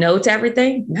to say no to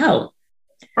everything? No.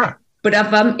 Right. But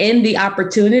if I'm in the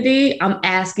opportunity, I'm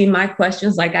asking my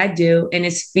questions like I do, and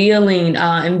it's feeling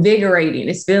invigorating.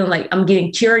 It's feeling like I'm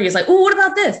getting curious, like, oh, what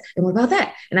about this? And what about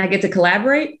that? And I get to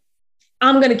collaborate.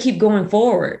 I'm going to keep going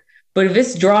forward. But if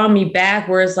it's drawing me back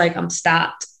where it's like, I'm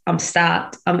stopped,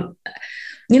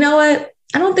 you know what?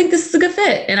 I don't think this is a good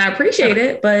fit. And I appreciate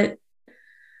it, but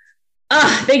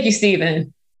thank you,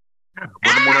 Stephen. What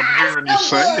I'm hearing you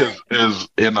say is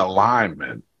in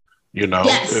alignment.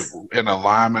 Yes. In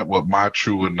alignment with my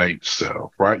true innate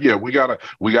self, right? Yeah, we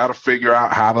gotta figure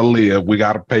out how to live. We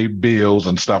gotta pay bills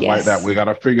and stuff like that. We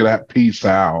gotta figure that piece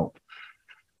out.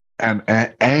 And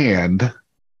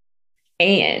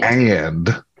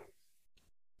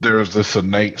there's this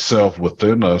innate self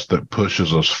within us that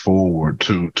pushes us forward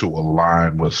to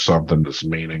align with something that's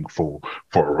meaningful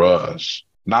for us,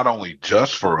 not only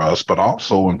just for us, but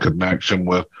also in connection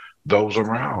with those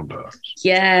around us.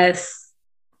 Yes.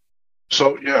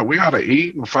 So yeah, we gotta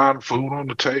eat and find food on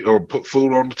the table, or put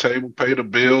food on the table, pay the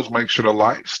bills, make sure the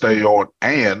lights stay on,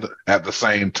 and at the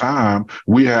same time,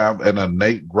 we have an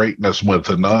innate greatness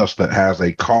within us that has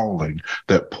a calling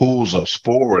that pulls us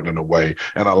forward in a way.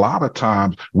 And a lot of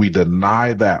times we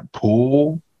deny that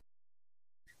pull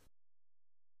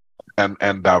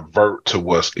and divert to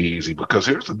what's easy. Because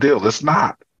here's the deal, it's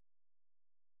not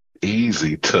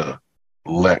easy to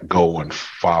let go and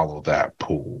follow that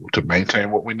pull, to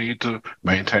maintain what we need to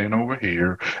maintain over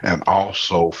here, and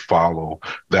also follow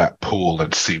that pull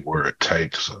and see where it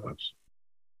takes us.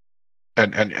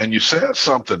 And you said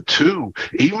something too,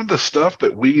 even the stuff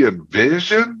that we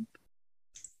envision,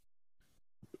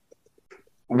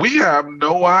 we have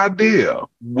no idea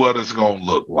what it's going to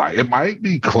look like. It might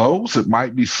be close. It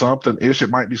might be something-ish. It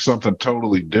might be something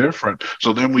totally different.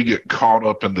 So then we get caught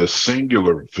up in this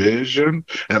singular vision.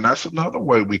 And that's another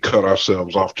way we cut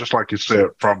ourselves off, just like you said,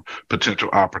 from potential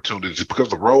opportunities, because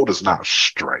the road is not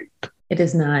straight. It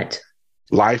is not.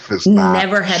 Life is not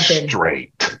never had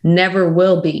straight. Been. Never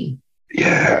will be.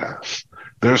 Yes.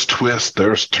 There's twists,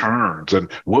 there's turns, and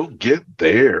we'll get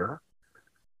there.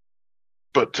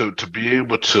 But to be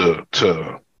able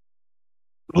to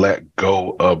let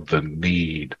go of the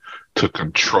need to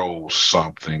control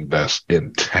something that's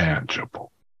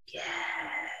intangible. Yes.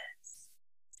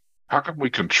 How can we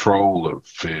control a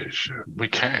vision? We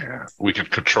can. We can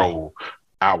control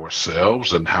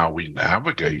ourselves and how we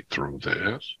navigate through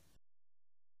this.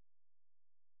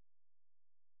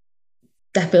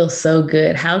 That feels so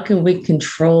good. How can we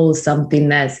control something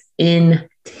that's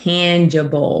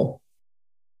intangible?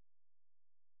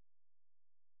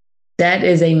 That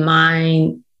is a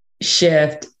mind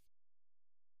shift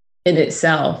in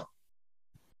itself.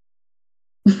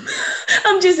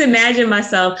 I'm just imagining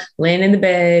myself laying in the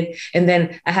bed, and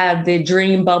then I have the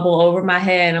dream bubble over my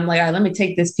head. And I'm like, all right, let me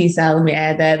take this piece out. Let me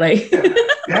add that. Like,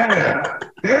 yeah.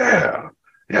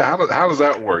 How does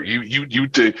that work?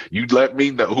 You let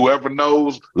me know. Whoever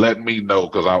knows, let me know,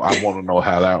 because I want to know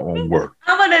how that one works.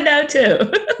 I want to know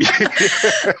too.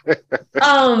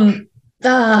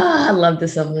 I love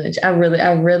this so much. I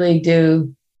really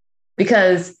do,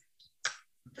 because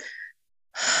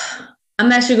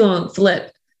I'm actually going to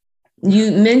flip.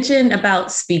 You mentioned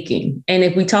about speaking. And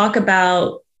if we talk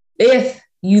about, if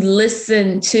you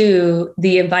listen to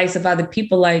the advice of other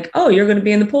people, like, oh, you're going to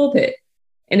be in the pulpit.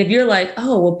 And if you're like,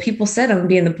 oh, well, people said I'm going to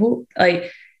be in the pool.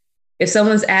 Like, if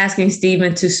someone's asking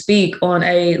Stephen to speak on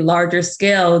a larger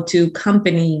scale to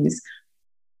companies,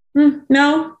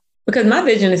 no. Because my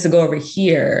vision is to go over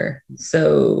here.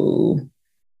 So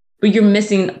but you're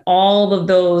missing all of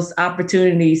those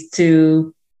opportunities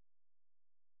to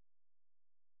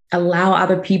allow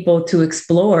other people to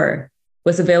explore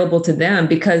what's available to them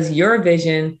because your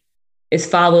vision is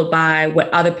followed by what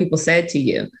other people said to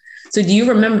you. So do you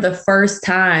remember the first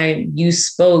time you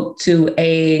spoke to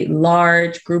a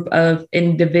large group of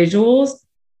individuals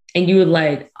and you were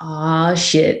like, oh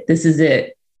shit, this is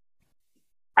it?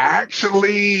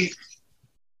 Actually,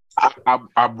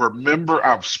 I remember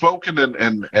I've spoken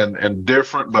in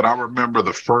different, but I remember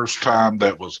the first time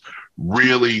that was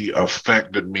really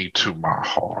affected me to my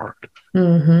heart.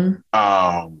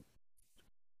 Mm-hmm.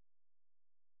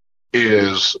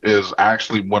 Is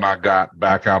actually when I got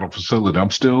back out of facility. I'm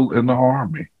still in the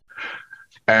Army,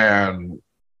 and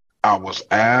I was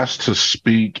asked to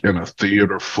speak in a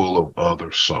theater full of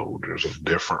other soldiers of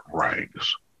different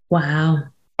ranks Wow.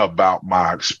 about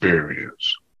my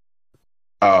experience.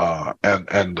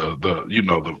 And the you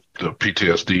know the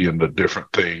PTSD and the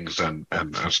different things and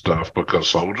stuff because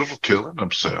soldiers were killing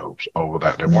themselves over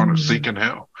that. They weren't seeking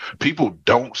help. People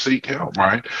don't seek help,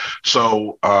 right?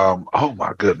 So oh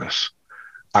my goodness.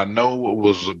 I know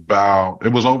it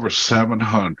was over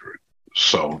 700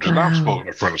 soldiers. Now I'm Wow. spoken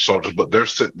in front of soldiers, but they're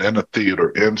sitting in a theater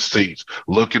in seats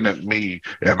looking at me,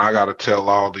 and I got to tell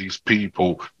all these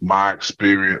people my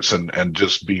experience and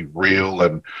just be real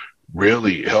and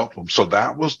really help them. So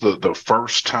that was the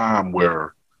first time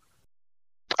where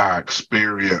I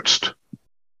experienced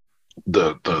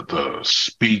the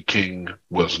speaking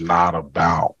was not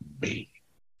about me.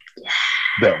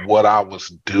 That what I was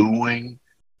doing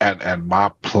and my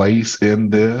place in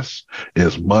this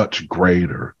is much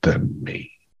greater than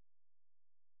me.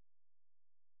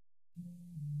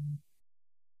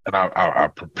 And I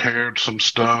prepared some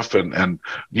stuff and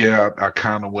yeah, I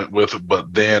kind of went with it,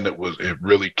 but then it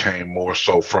really came more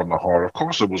so from the heart. Of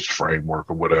course it was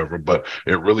framework or whatever, but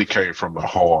it really came from the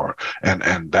heart.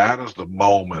 And that is the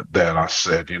moment that I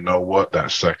said, you know what,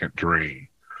 that second dream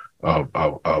of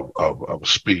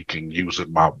speaking,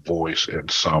 using my voice in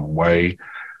some way.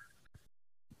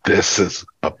 This is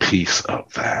a piece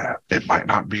of that. It might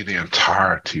not be the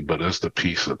entirety, but it's the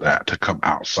piece of that to come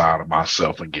outside of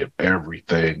myself and give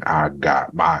everything I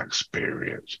got, my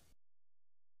experience,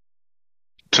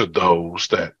 to those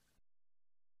that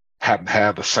haven't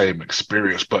had the same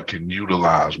experience, but can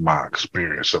utilize my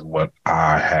experience and what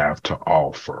I have to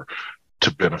offer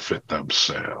to benefit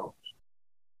themselves.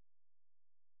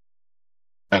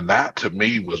 And that to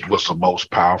me was the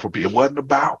most powerful piece. It wasn't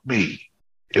about me.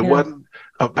 It Yeah. wasn't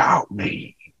about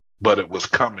me, but it was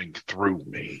coming through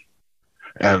me.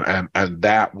 And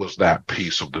that was that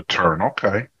piece of the turn.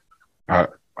 Okay, I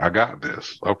got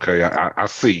this. Okay, I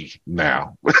see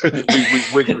now.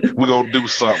 We're gonna do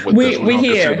something with this. We're We gonna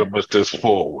consider to here. push this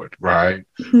forward, right?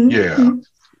 Yeah, Mm-hmm.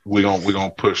 we're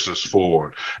gonna push this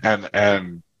forward. And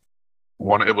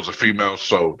it was a female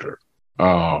soldier.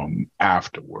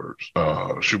 Afterwards,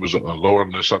 she was a lower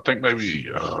enlisted, I think maybe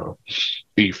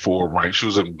E4 rank. She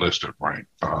was enlisted rank.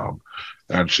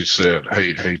 And she said,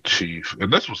 hey, Chief.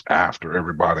 And this was after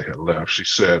everybody had left. She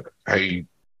said, hey,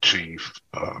 Chief,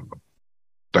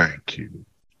 thank you.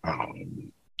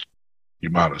 You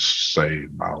might have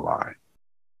saved my life.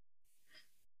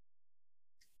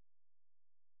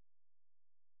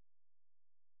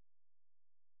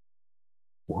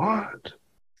 What?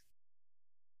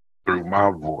 Through my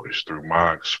voice, through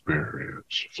my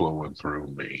experience flowing through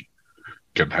me,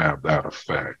 can have that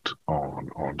effect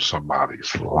on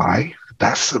somebody's life.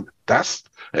 That's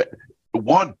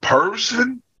one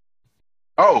person.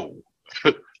 Oh,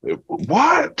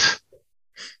 what?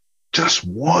 Just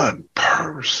one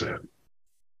person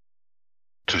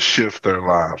to shift their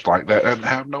lives like that and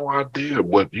have no idea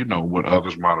what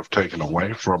others might have taken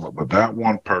away from it. But that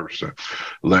one person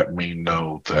let me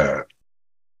know that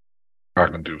I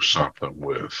can do something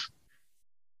with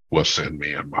what's in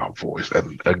me and my voice.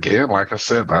 And again, like I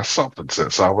said, that's something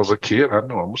since I was a kid. I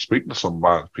know I'm speaking to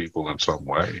somebody's people in some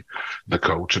way. The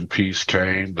coaching piece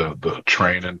came, the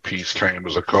training piece came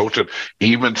as a coach, and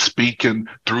even speaking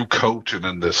through coaching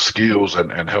and the skills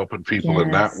and helping people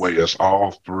in that way Yes. is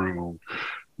all through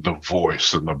the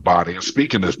voice and the body. And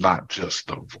speaking is not just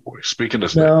the voice. Speaking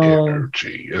is the No.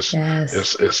 energy. It's Yes.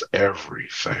 it's it's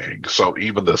everything. So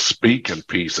even the speaking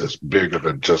piece is bigger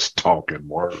than just talking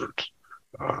words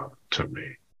to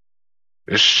me.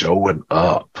 It's showing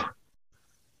up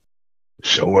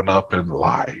in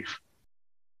life,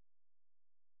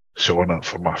 showing up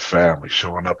for my family,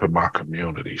 showing up in my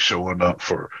community, showing up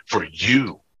for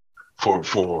you,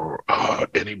 for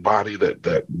anybody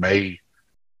that may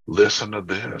listen to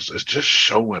this. It's just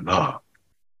showing up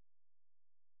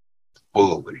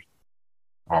fully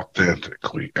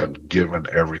authentically and giving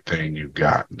everything you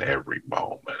got in every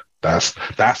moment.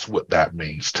 That's what that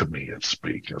means to me in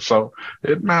speaking. So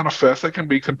it manifests. It can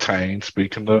be contained,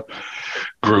 speaking to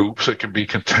groups. It can be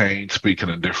contained, speaking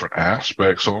in different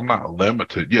aspects. So I'm not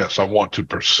limited. Yes, I want to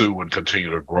pursue and continue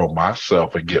to grow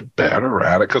myself and get better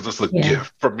at it because it's a Yeah.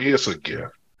 gift. For me, it's a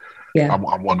gift. Yeah.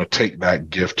 I want to take that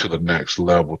gift to the next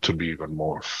level to be even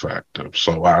more effective.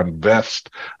 So I invest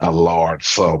a large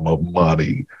sum of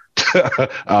money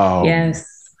um,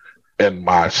 Yes. in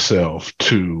myself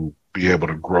to be able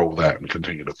to grow that and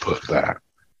continue to put that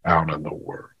out in the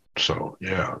world. So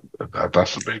yeah,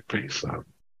 that's a big piece of it.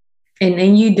 And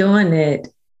in you doing it,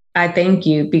 I thank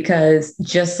you because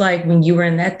just like when you were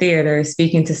in that theater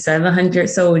speaking to 700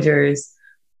 soldiers,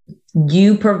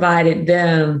 you provided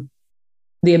them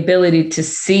the ability to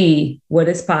see what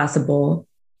is possible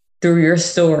through your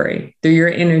story, through your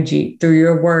energy, through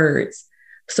your words.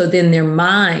 So then their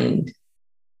mind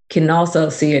can also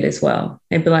see it as well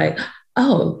and be like,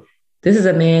 oh, this is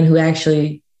a man who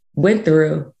actually went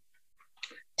through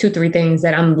 2, 3 things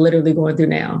that I'm literally going through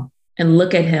now. And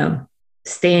look at him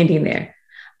standing there.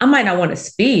 I might not want to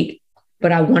speak,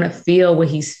 but I want to feel what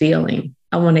he's feeling.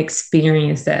 I want to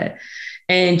experience that.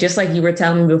 And just like you were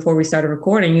telling me before we started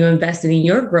recording, you invested in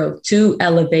your growth to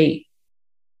elevate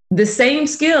the same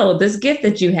skill, this gift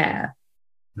that you have.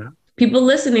 Yeah. People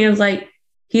listening is like,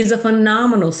 he's a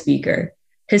phenomenal speaker.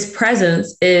 His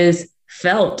presence is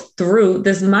felt through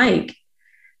this mic.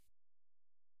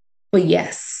 But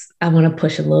yes, I want to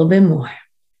push a little bit more.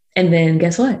 And then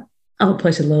guess what? I'll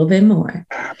push a little bit more.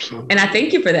 Absolutely. And I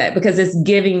thank you for that because it's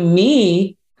giving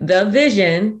me the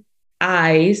vision,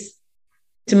 eyes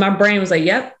to my brain was like,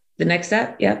 yep, the next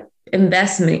step, yep,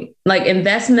 investment. Like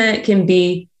investment can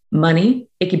be money,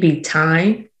 it could be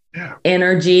time, yeah.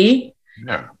 energy,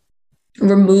 yeah.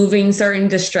 removing certain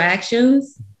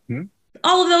distractions. Mm-hmm.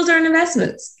 All of those are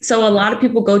investments. So a lot of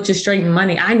people go to straight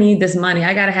money. I need this money.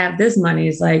 I got to have this money.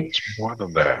 It's like, it's more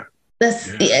than that. That's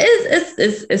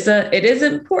it is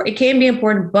important. It can be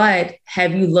important, but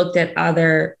have you looked at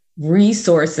other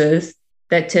resources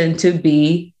that tend to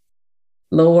be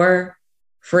lower,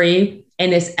 free,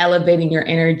 and it's elevating your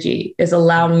energy? It's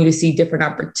allowing you to see different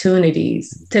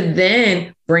opportunities to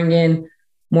then bring in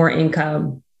more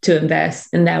income to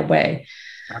invest in that way.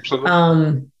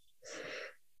 Absolutely.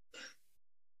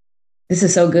 This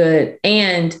is so good.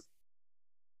 And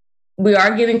we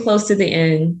are getting close to the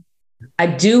end. I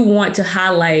do want to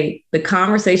highlight the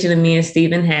conversation that me and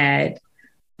Stephen had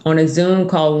on a Zoom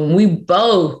call when we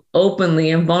both openly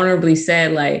and vulnerably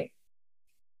said, like,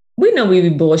 we know we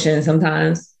be bullshitting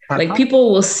sometimes. Like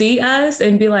people will see us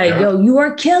and be like, yo, you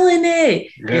are killing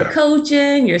it. Yeah. You're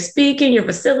coaching, you're speaking, you're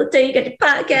facilitating, got your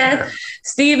podcast. Yeah.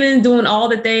 Stephen doing all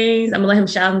the things. I'm gonna let him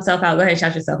shout himself out. Go ahead,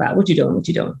 shout yourself out. What you doing? What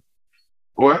you doing?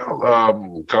 Well,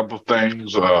 a couple of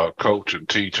things, coaching,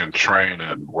 teaching,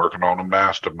 training, working on a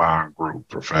mastermind group,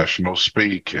 professional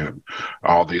speaking,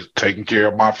 all these, taking care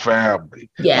of my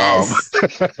family. Yes.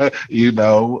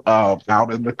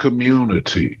 Out in the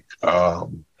community,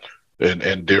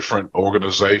 in different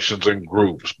organizations and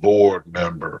groups, board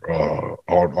member,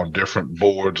 on different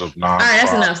boards of nonprofits. All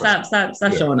right, that's enough.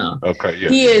 Stop showing off. Okay, yeah.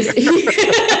 He is.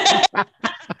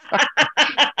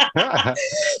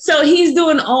 So he's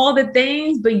doing all the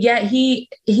things, but yet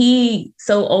he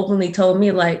so openly told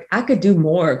me, like, I could do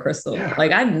more, Crystal. Yeah.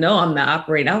 Like, I know I'm not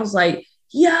operating. I was like,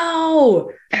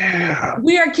 yo,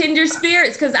 we are kindred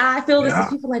spirits. Cause I feel this.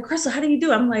 People like, Crystal, how do you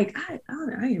do it? I'm like, I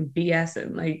am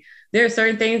BSing. Like, there are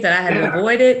certain things that I had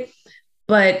avoided.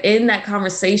 But in that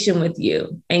conversation with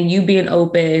you and you being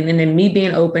open and then me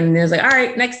being open, and there's like, all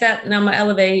right, next step, and I'm gonna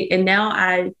elevate. And now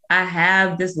I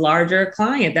have this larger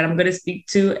client that I'm going to speak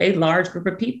to a large group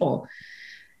of people.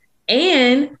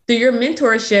 And through your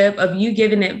mentorship of you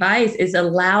giving advice is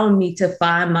allowing me to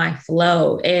find my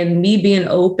flow and me being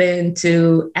open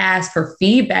to ask for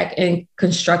feedback and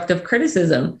constructive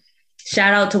criticism.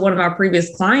 Shout out to one of our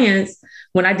previous clients.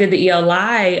 When I did the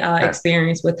ELI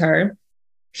experience with her,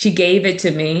 she gave it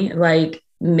to me, like,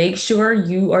 make sure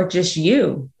you are just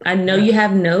you. I know you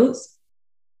have notes.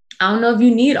 I don't know if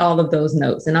you need all of those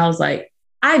notes. And I was like,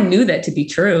 I knew that to be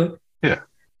true. Yeah.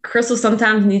 Crystal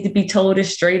sometimes needs to be told it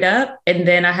straight up. And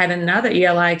then I had another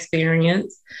ELI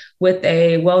experience with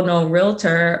a well-known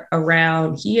realtor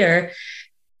around here.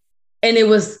 And it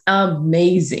was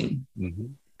amazing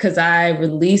because I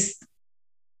released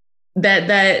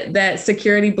that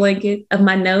security blanket of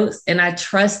my notes, and I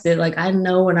trusted, like, I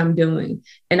know what I'm doing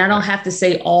and I don't have to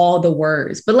say all the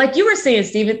words. But like you were saying,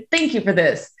 Stephen, thank you for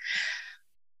this.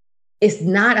 It's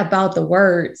not about the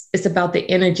words. It's about the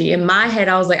energy. In my head,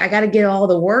 I was like, I got to get all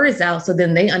the words out so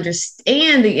then they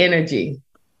understand the energy.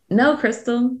 No,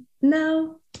 Crystal.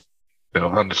 No. They'll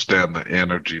understand the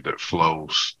energy that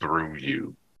flows through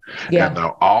you. And Yeah.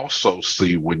 they'll also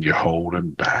see when you're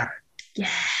holding back.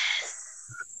 Yes.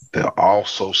 They'll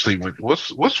also see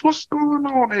what's going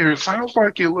on here. It sounds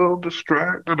like you're a little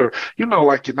distracted, or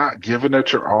like you're not giving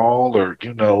it your all, or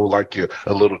like you're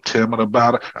a little timid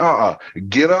about it.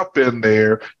 Get up in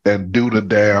there and do the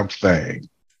damn thing. It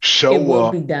Show will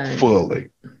up be done. fully,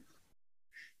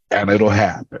 and it'll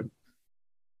happen.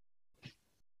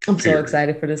 I'm so Period.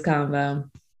 excited for this convo.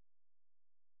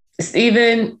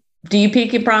 Stephen, do you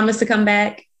peak and promise to come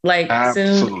back like soon?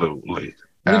 Absolutely.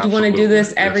 Would you want to do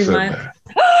this Absolutely. every It's in month? there.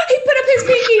 Oh, he put up his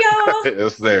pinky, y'all.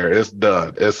 It's there. It's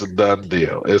done. It's a done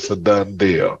deal. It's a done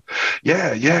deal.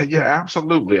 Yeah, yeah, yeah.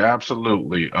 Absolutely,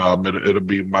 absolutely. It'll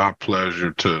be my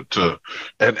pleasure to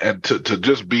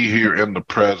just be here in the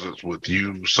presence with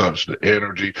you, such the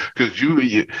energy, because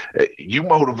you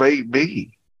motivate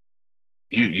me.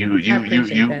 I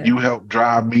appreciate that. You help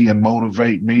drive me and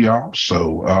motivate me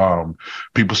also.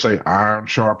 People say iron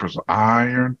sharpens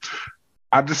iron.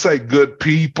 I just say good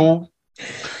people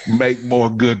make more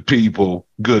good people,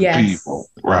 Yes.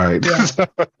 right? Yeah.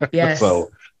 Yes.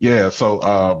 So yeah,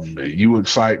 so you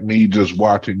excite me just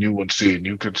watching you and seeing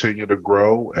you continue to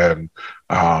grow, and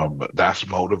that's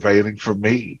motivating for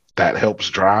me. That helps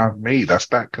drive me. That's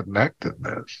that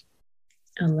connectedness.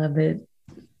 I love it.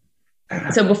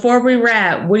 So before we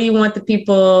wrap, what do you want the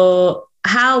people,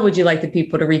 how would you like the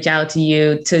people to reach out to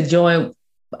you to join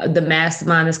the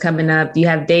mastermind that's coming up? Do you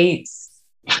have dates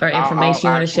or I'll information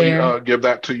you want to actually share? give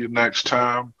that to you next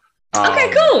time.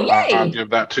 Okay, cool. I'll Yay. give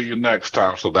that to you next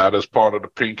time. So that is part of the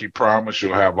Pinky Promise.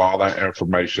 You'll have all that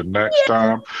information next Yeah.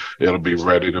 time. It'll be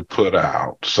ready to put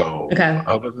out. So Okay.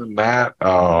 other than that,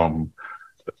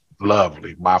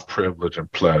 lovely. My privilege and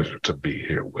pleasure to be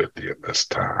here with you this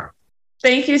time.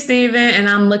 Thank you, Stephen. And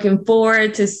I'm looking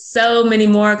forward to so many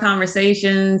more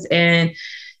conversations. And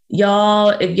y'all,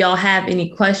 if y'all have any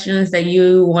questions that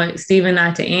you want Stephen and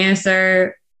I to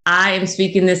answer, I am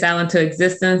speaking this out into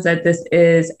existence that this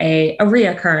is a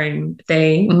reoccurring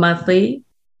thing, monthly,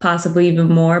 possibly even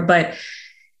more. But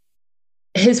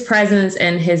his presence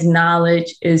and his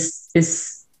knowledge is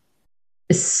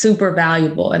super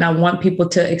valuable. And I want people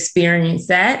to experience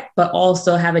that, but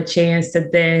also have a chance to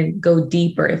then go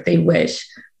deeper if they wish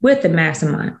with the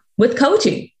mastermind, with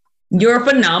coaching. You're a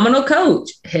phenomenal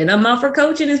coach. Hit him up for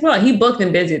coaching as well. He booked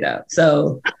and busy though.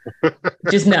 So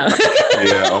just know.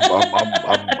 Yeah,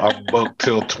 I'm booked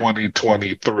till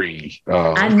 2023.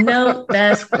 I know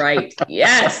that's right.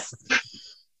 Yes.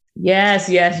 Yes,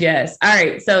 yes, yes. All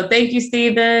right. So thank you,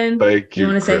 Stephen. Thank You you,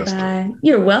 want to say Crystal. bye?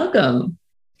 You're welcome.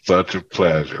 Such a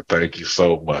pleasure. Thank you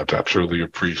so much. I truly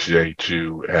appreciate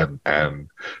you and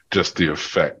just the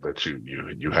effect that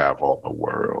you have on the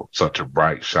world. Such a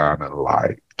bright shining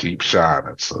light. Keep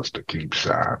shining, sister. Keep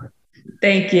shining.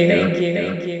 Thank you. Thank you.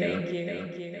 Thank you. Thank you.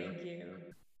 Thank you.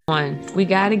 Thank you. We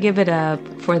got to give it up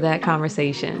for that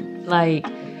conversation. Like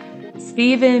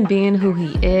Stephen being who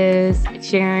he is,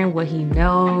 sharing what he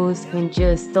knows, and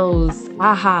just those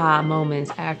aha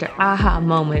moments after aha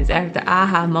moments after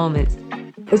aha moments.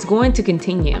 It's going to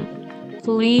continue.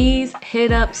 Please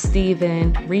hit up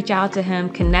Stephen, reach out to him,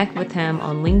 connect with him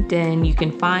on LinkedIn. You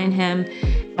can find him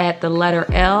at the letter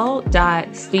L.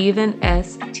 Stephen,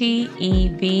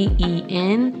 Steven.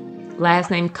 Last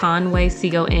name Conway,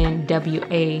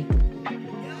 Conway.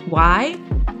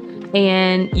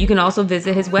 And you can also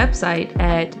visit his website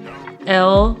at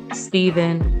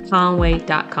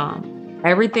lstephenconway.com.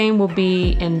 Everything will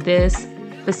be in this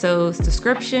episode's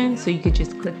description, so you could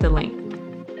just click the link.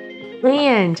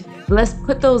 And let's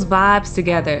put those vibes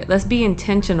together. Let's be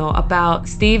intentional about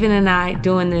Stephen and I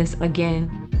doing this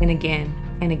again and again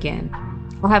and again.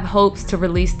 I have hopes to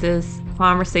release this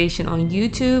conversation on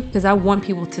YouTube because I want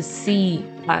people to see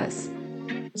us.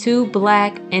 Two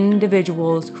Black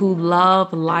individuals who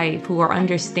love life, who are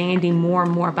understanding more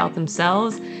and more about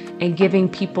themselves and giving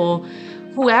people,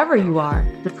 whoever you are,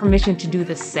 the permission to do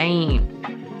the same.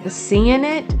 But seeing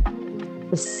it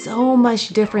is so much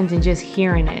different than just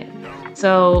hearing it.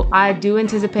 So I do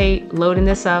anticipate loading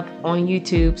this up on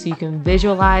YouTube so you can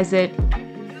visualize it.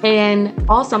 And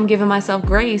also I'm giving myself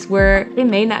grace where it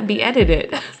may not be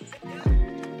edited.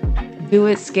 Do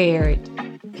it scared,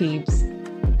 peeps.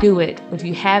 Do it if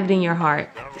you have it in your heart.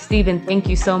 Stephen, thank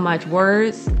you so much.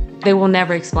 Words, they will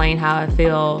never explain how I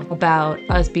feel about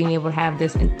us being able to have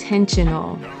this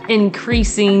intentional,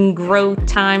 increasing growth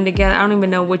time together. I don't even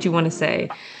know what you want to say.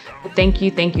 But thank you,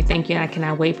 thank you, thank you. And I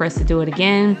cannot wait for us to do it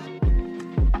again.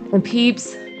 And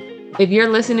peeps, if you're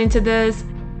listening to this,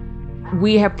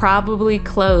 we have probably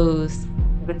closed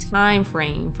the time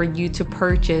frame for you to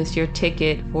purchase your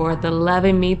ticket for the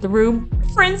Loving Me Through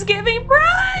Friendsgiving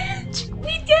brunch.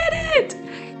 We did it!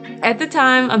 At the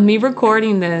time of me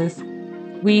recording this,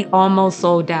 we almost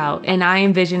sold out, and I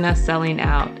envision us selling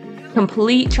out.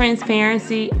 Complete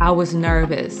transparency, I was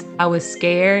nervous. I was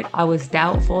scared. I was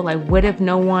doubtful. Like, what if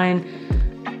no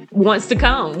one wants to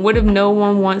come? What if no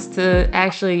one wants to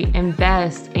actually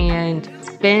invest and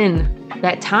spend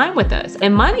that time with us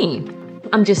and money?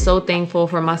 I'm just so thankful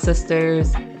for my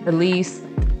sisters, Elise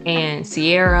and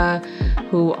Sierra,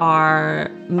 who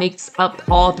makes up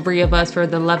all three of us for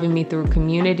the Loving Me Through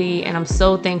community. And I'm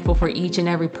so thankful for each and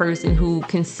every person who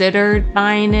considered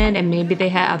buying it, and maybe they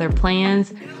had other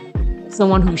plans.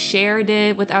 Someone who shared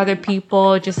it with other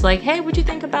people, just like, hey, what'd you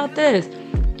think about this?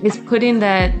 It's putting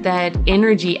that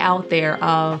energy out there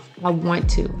of I want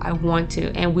to,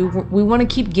 and we want to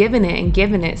keep giving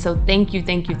it. So thank you.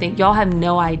 Y'all have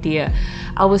no idea.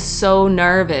 I was so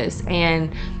nervous,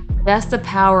 and that's the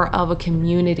power of a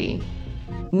community.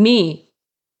 Me,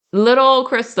 little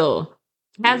Crystal,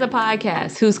 has a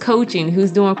podcast, who's coaching,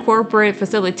 who's doing corporate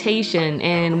facilitation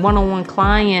and one-on-one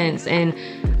clients, and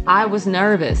I was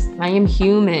nervous. I am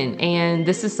human, and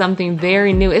this is something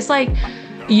very new. It's like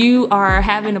you are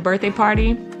having a birthday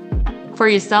party for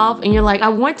yourself, and you're like, I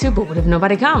want to, but what if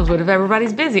nobody comes? What if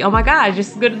everybody's busy? Oh my God,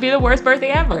 it's going to be the worst birthday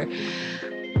ever.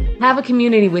 Have a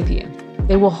community with you.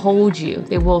 They will hold you.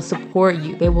 They will support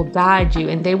you. They will guide you,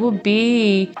 and they will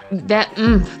be that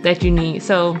that you need.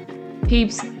 So,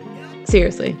 peeps,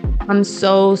 seriously, I'm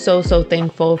so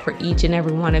thankful for each and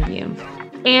every one of you.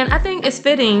 And I think it's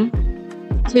fitting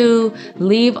to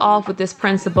leave off with this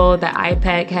principle that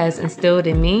IPEC has instilled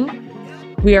in me.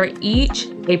 We are each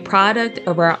a product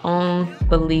of our own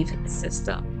belief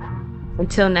system.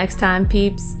 Until next time,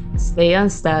 peeps, stay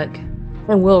unstuck,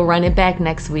 and we'll run it back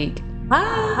next week.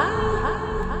 Bye.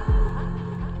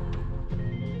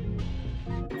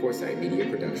 Foresight Media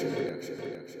Production.